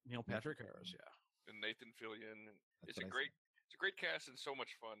Harris. Neil Patrick Harris, yeah. And Nathan Fillion. That's It's a great cast and so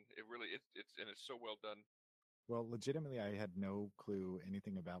much fun. It really it's so well done. Well, legitimately, I had no clue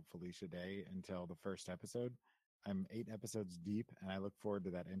anything about Felicia Day until the first episode. I'm 8 episodes deep, and I look forward to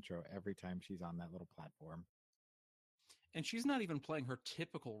that intro every time she's on that little platform. And she's not even playing her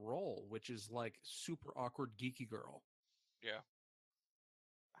typical role, which is like super awkward geeky girl. Yeah.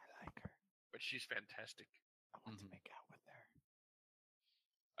 I like her. But she's fantastic. I want to make out with her.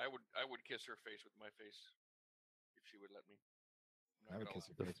 I would kiss her face with my face if she would let me. I would kiss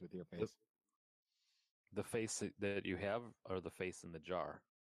her face with your face. The face that you have, or the face in the jar?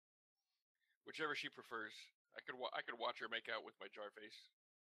 Whichever she prefers. I could watch her make out with my jar face.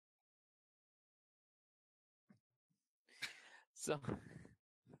 So,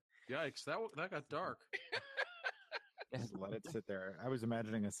 yikes! That got dark. Just let it sit there. I was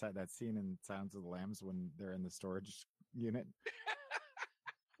imagining that scene in Silence of the Lambs when they're in the storage unit.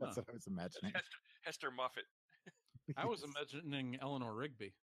 That's what I was imagining. Hester Moffat. I was imagining Eleanor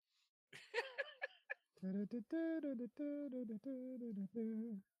Rigby. Head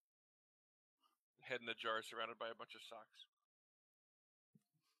in a jar surrounded by a bunch of socks.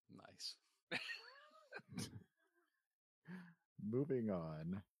 Nice. Moving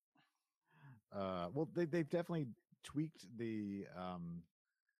on. Well, they've definitely tweaked the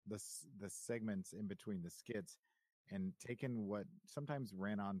segments in between the skits and taken what sometimes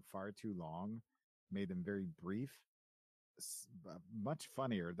ran on far too long, made them very brief, much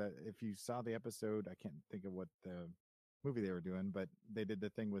funnier. That if you saw the episode, I can't think of what the movie they were doing, but they did the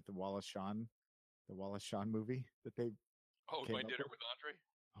thing with the Wallace Shawn movie that they. Oh, My Dinner with Andre.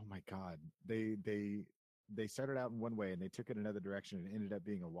 Oh my God, they started out in one way and they took it another direction and it ended up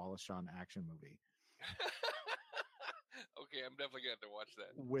being a Wallace Shawn action movie. Okay, I'm definitely gonna have to watch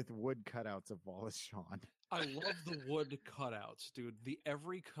that. With wood cutouts of Wallace Shawn. I love the wood cutouts, dude. The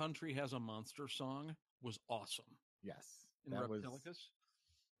Every Country Has a Monster song was awesome. Yes. In Reptilicus?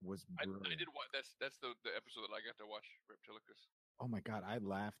 Was I brilliant. did watch. That's the episode that I got to watch, Reptilicus. Oh my God, I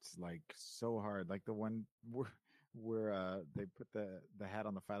laughed like so hard. Like the one where they put the hat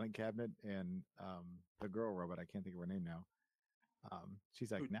on the filing cabinet and the girl robot, I can't think of her name now.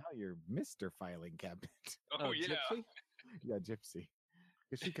 She's like, now you're Mr. Filing Cabinet. Oh yeah. Gypsy? Yeah, Gypsy.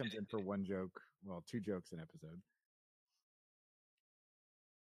 Because she comes in for one joke, well, 2 jokes an episode.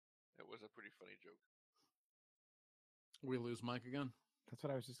 That was a pretty funny joke. We lose Mike again? That's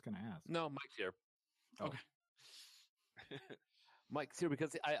what I was just going to ask. no, Mike's here. Oh. Okay. Mike, seriously,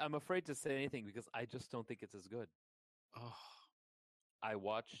 because I'm afraid to say anything because I just don't think it's as good. Oh, I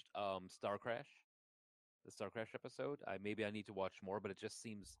watched Star Crash, the Star Crash episode. Maybe I need to watch more, but it just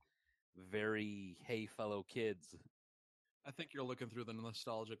seems very hey fellow kids. I think you're looking through the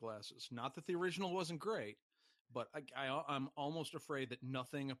nostalgia glasses. Not that the original wasn't great, but I'm almost afraid that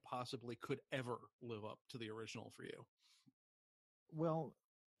nothing possibly could ever live up to the original for you. Well,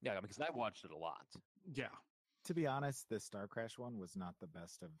 Yeah, because I watched it a lot. Yeah. to be honest, the Star Crash one was not the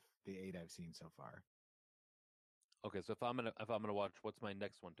best of the 8 I've seen so far. Okay, so if I'm gonna watch, what's my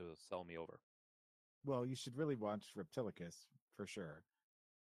next one to sell me over? Well, you should really watch Reptilicus for sure.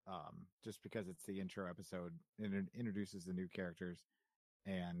 Just because it's the intro episode and it introduces the new characters,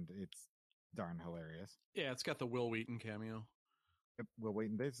 and it's darn hilarious. Yeah, it's got the Will Wheaton cameo. Yep, well,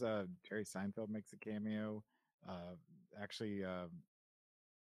 wait, there's Jerry Seinfeld makes a cameo. Actually,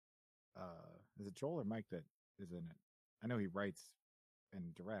 is it Joel or Mike that is in it? I know he writes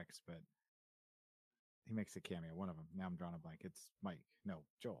and directs, but he makes a cameo. One of them. Now I'm drawing a blank. It's Mike. No,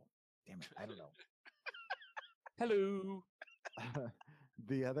 Joel. Damn it, I don't know. Hello.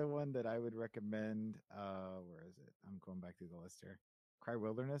 The other one that I would recommend, where is it? I'm going back through the list here. Cry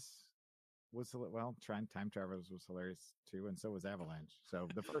Wilderness was Trying Time Travelers was hilarious too, and so was Avalanche. So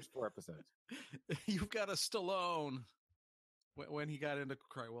the first 4 episodes. You've got a Stallone when he got into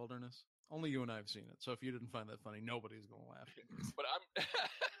Cry Wilderness. Only you and I have seen it. So if you didn't find that funny, nobody's going to laugh. But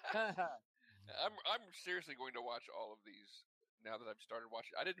I'm seriously going to watch all of these now that I've started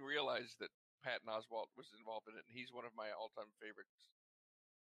watching. I didn't realize that Patton Oswalt was involved in it, and he's one of my all-time favorites.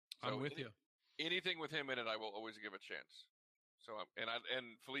 So I'm with you. Anything with him in it, I will always give a chance. So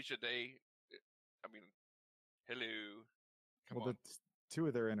and Felicia Day, I mean, hello. Come on. The 2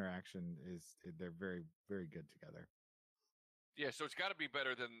 of their interaction they're very, very good together. Yeah, so it's got to be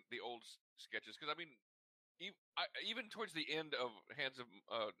better than the old sketches because I mean, even towards the end of Hands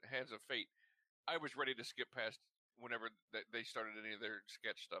of Fate, I was ready to skip past whenever they started any of their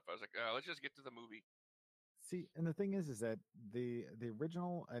sketch stuff. I was like, let's just get to the movie. See, and the thing is that the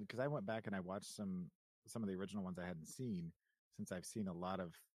original, because I went back and I watched some of the original ones I hadn't seen since I've seen a lot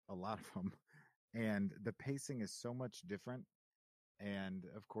of them, and the pacing is so much different, and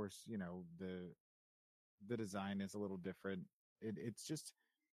of course, the design is a little different.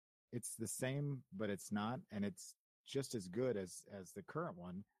 It's the same, but it's not, and it's just as good as the current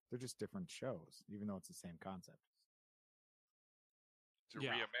one. They're just different shows, even though it's the same concept. It's a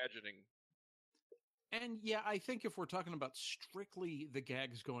reimagining. And yeah, I think if we're talking about strictly the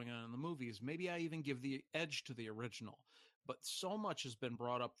gags going on in the movies, maybe I even give the edge to the original. But so much has been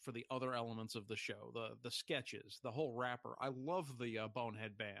brought up for the other elements of the show, the sketches, the whole rapper. I love the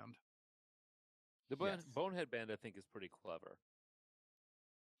Bonehead Band. The Bonehead Band, I think, is pretty clever.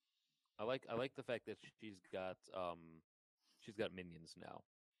 I like the fact that she's got minions now.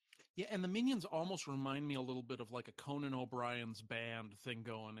 Yeah, and the minions almost remind me a little bit of like a Conan O'Brien's band thing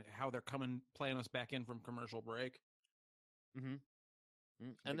going, how they're playing us back in from commercial break. Mm-hmm.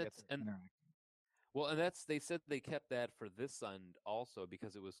 And they said they kept that for this end also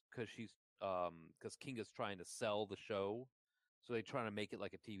because because King is trying to sell the show, so they're trying to make it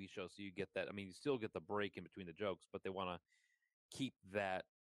like a TV show. So you get that. I mean, you still get the break in between the jokes, but they want to keep that.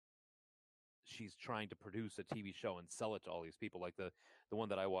 She's trying to produce a TV show and sell it to all these people. Like the one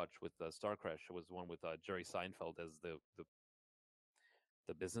that I watched with Star Crash was the one with Jerry Seinfeld as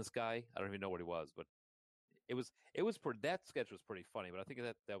the business guy. I don't even know what he was, but it was that sketch was pretty funny. But I think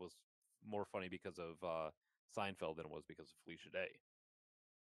that was more funny because of Seinfeld than it was because of Felicia Day.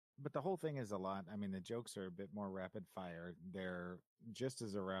 But the whole thing is a lot. I mean, the jokes are a bit more rapid fire. They're just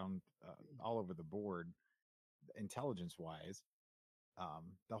as around all over the board, intelligence wise.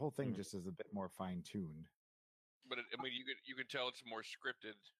 The whole thing just is a bit more fine tuned. But I mean, you can tell it's more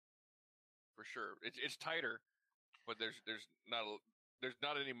scripted, for sure. It's tighter, but there's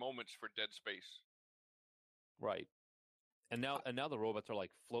not any moments for dead space. Right. And now the robots are like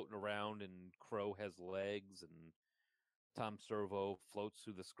floating around, and Crow has legs, and Tom Servo floats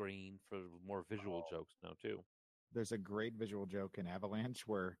through the screen for more visual jokes now too. There's a great visual joke in Avalanche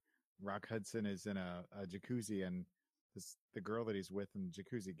where Rock Hudson is in a jacuzzi, and the girl that he's with in the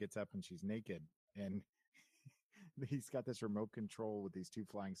jacuzzi gets up and she's naked, and he's got this remote control with these 2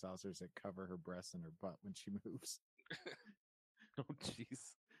 flying saucers that cover her breasts and her butt when she moves. Oh,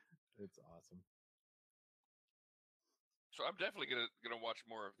 jeez. It's awesome. So I'm definitely gonna watch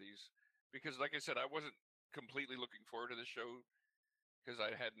more of these because, like I said, I wasn't completely looking forward to the show because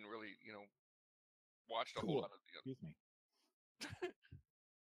I hadn't really, watched a whole lot of. Excuse me.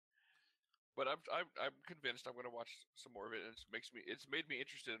 But I'm convinced I'm going to watch some more of it, and it's made me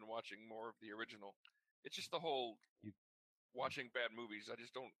interested in watching more of the original. It's just the whole watching bad movies.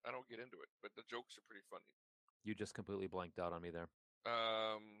 I don't get into it, but the jokes are pretty funny. You just completely blanked out on me there.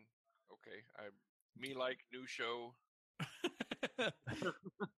 Okay. Me like new show.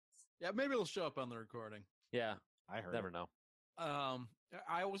 Yeah, maybe it'll show up on the recording. Yeah, I heard never it. know.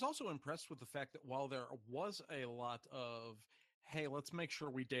 I was also impressed with the fact that while there was a lot of, hey, let's make sure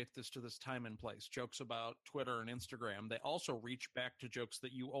we date this to this time and place, jokes about Twitter and Instagram, they also reach back to jokes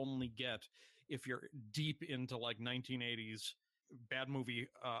that you only get if you're deep into like 1980s bad movie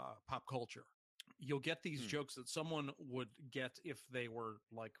pop culture. You'll get these jokes that someone would get if they were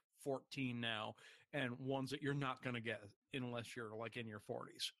like 14 now, and ones that you're not going to get unless you're like in your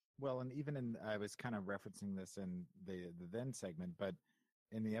 40s. Well, and even I was kind of referencing this in the then segment, but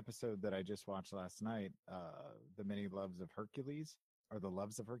in the episode that I just watched last night, The Many Loves of Hercules, or The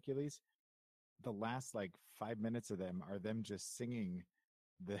Loves of Hercules, the last like 5 minutes of them are them just singing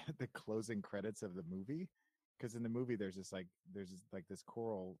the closing credits of the movie. Because in the movie, there's this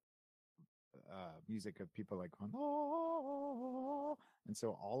choral music of people like going, oh, and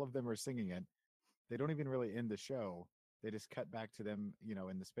so all of them are singing it. They don't even really end the show. They just cut back to them,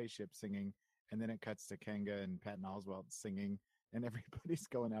 in the spaceship singing, and then it cuts to Kanga and Patton Oswalt singing, and everybody's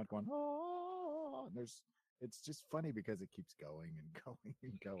going out going, oh, and it's just funny because it keeps going and going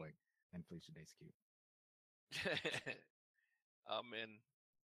and going. And Felicia Day's cute. Amen.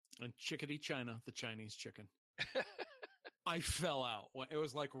 And Chickadee China, the Chinese chicken. I fell out. It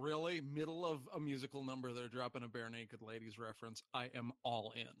was like, really? Middle of a musical number, they're dropping a bare naked ladies reference. I am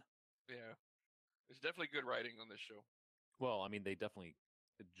all in. Yeah. There's definitely good writing on this show. Well, I mean, they definitely,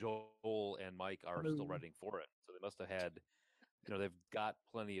 Joel and Mike are still writing for it. So they must have had, they've got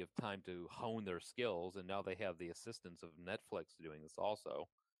plenty of time to hone their skills, and now they have the assistance of Netflix doing this also.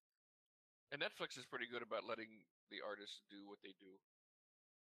 And Netflix is pretty good about letting the artists do what they do.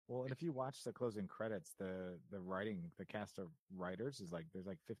 Well, and if you watch the closing credits, the cast of writers is like, there's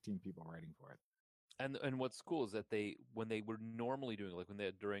like 15 people writing for it. And what's cool is that when they were normally doing, like when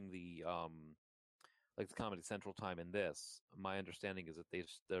they during the like the Comedy Central time in this, my understanding is that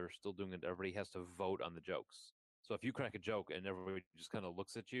they're still doing it. Everybody has to vote on the jokes. So if you crack a joke and everybody just kind of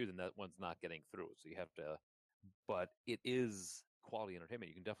looks at you, then that one's not getting through. So you have to, but it is quality entertainment.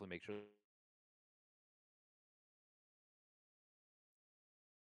 You can definitely make sure.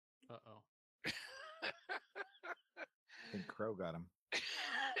 Uh-oh. I think Crow got him.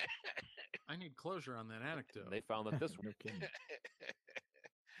 I need closure on that anecdote. They found that this No kidding.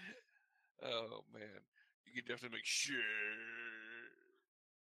 Oh, man. You can definitely make sure.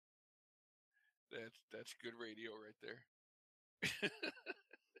 That's good radio right there.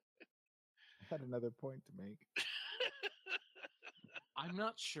 I had another point to make. I'm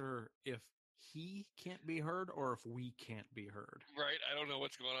not sure if he can't be heard or if we can't be heard. Right. I don't know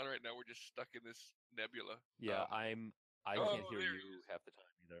what's going on right now. We're just stuck in this nebula. Yeah, I can't hear you half the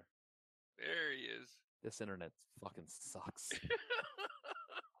time either. There he is. This internet fucking sucks.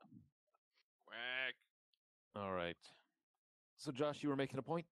 Quack. All right. So, Josh, you were making a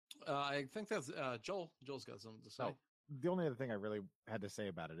point? I think that's Joel. Joel's got something to say. Oh, the only other thing I really had to say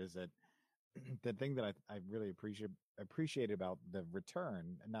about it is that the thing that I really appreciate about the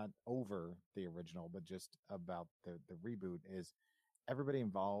return, not over the original, but just about the reboot, is everybody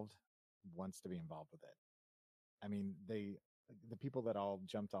involved wants to be involved with it. I mean, the people that all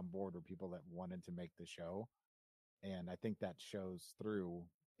jumped on board were people that wanted to make the show, and I think that shows through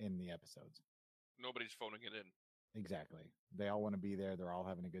in the episodes. Nobody's phoning it in. Exactly. They all want to be there. They're all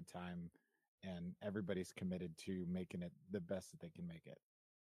having a good time, and everybody's committed to making it the best that they can make it.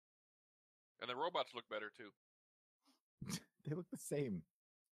 And the robots look better too. They look the same.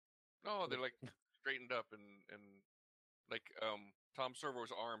 No, they're like straightened up and like Tom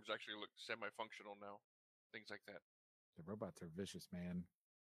Servo's arms actually look semi-functional now. Things like that. The robots are vicious, man.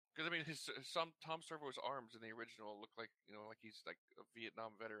 Because I mean, Tom Servo's arms in the original look like like he's like a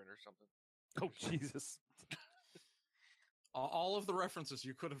Vietnam veteran or something. Oh Jesus! All of the references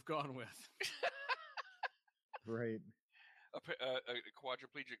you could have gone with. Right. A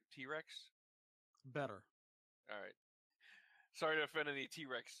quadriplegic T-Rex. Better. All right. Sorry to offend any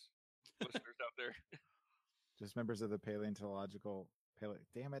T-Rex listeners out there. Just members of the paleontological.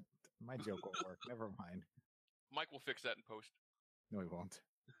 Damn it! My joke won't work. Never mind. Mike will fix that in post. No, he won't.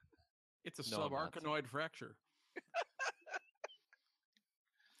 It's a No, I'm not. subarachnoid fracture.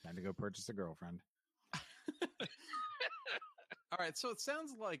 Time to go purchase a girlfriend. All right, so it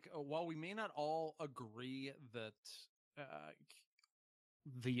sounds like while we may not all agree that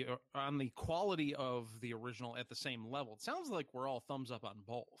on the quality of the original at the same level, it sounds like we're all thumbs up on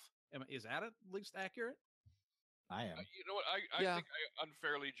both. Is that at least accurate? I am. You know what? I think I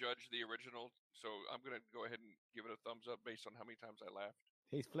unfairly judged the original, so I'm going to go ahead and give it a thumbs up based on how many times I laughed.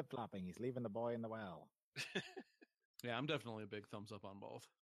 He's flip-flopping. He's leaving the boy in the well. Yeah, I'm definitely a big thumbs up on both.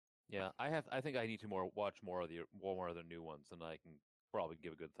 Yeah, I think I need to watch more of the new ones, and I can probably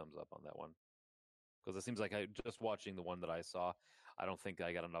give a good thumbs up on that one. Because it seems like just watching the one that I saw, I don't think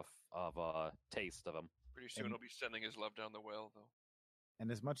I got enough of a taste of him. Pretty soon he'll be sending his love down the well, though.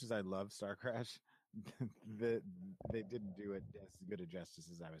 And as much as I love Star Crash, they didn't do it as good a justice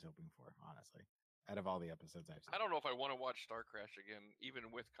as I was hoping for, honestly. Out of all the episodes I've seen, I don't know if I want to watch Star Crash again, even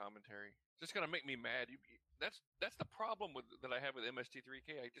with commentary. It's just gonna make me mad. That's the problem that I have with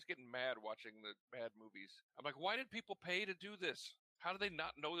MST3K. I just get mad watching the bad movies. I'm like, why did people pay to do this? How do they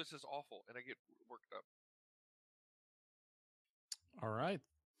not know this is awful? And I get worked up. All right.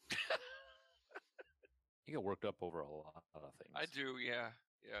 You get worked up over a lot of things. I do, yeah.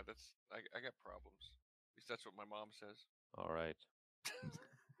 Yeah, I got problems. At least that's what my mom says. All right.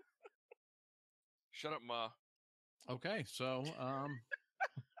 Shut up, Ma. Okay, so,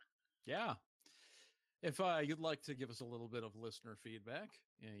 yeah. If you'd like to give us a little bit of listener feedback,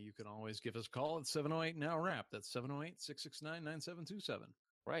 you can always give us a call at 708-NOW-RAP. That's 708-669-9727.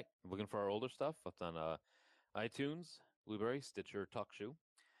 Right. Looking for our older stuff. It's on iTunes, Blueberry, Stitcher, TalkShoe.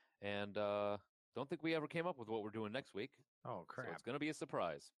 And don't think we ever came up with what we're doing next week. Oh, crap. So it's going to be a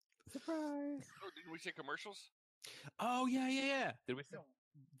surprise. Surprise. Oh, didn't we say commercials? Oh, yeah. Did we say?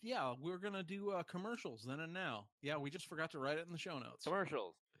 Yeah, we're going to do commercials then and now. Yeah, we just forgot to write it in the show notes.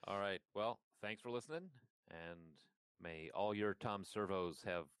 Commercials. All right. Well, thanks for listening. And may all your Tom Servos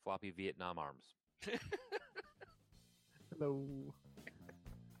have floppy Vietnam arms. Hello.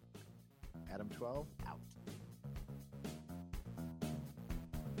 Adam 12, out.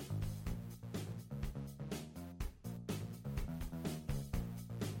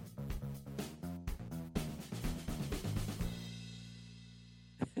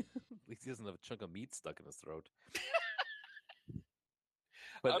 At least he doesn't have a chunk of meat stuck in his throat.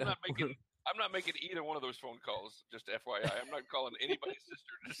 But, I'm not making either one of those phone calls. Just FYI, I'm not calling anybody's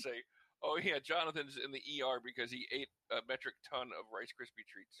sister to say, "Oh yeah, Jonathan's in the ER because he ate a metric ton of Rice Krispie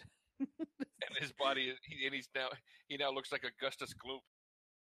treats, and his body he now looks like Augustus Gloop."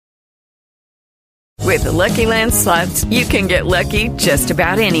 With the Lucky Land Slots, you can get lucky just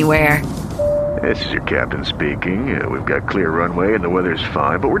about anywhere. This is your captain speaking. We've got clear runway and the weather's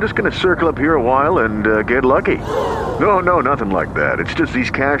fine, but we're just going to circle up here a while and get lucky. No, nothing like that. It's just these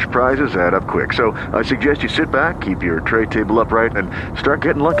cash prizes add up quick. So I suggest you sit back, keep your tray table upright, and start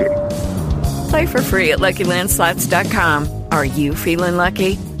getting lucky. Play for free at LuckyLandSlots.com. Are you feeling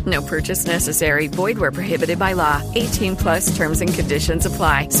lucky? No purchase necessary. Void where prohibited by law. 18+ terms and conditions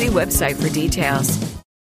apply. See website for details.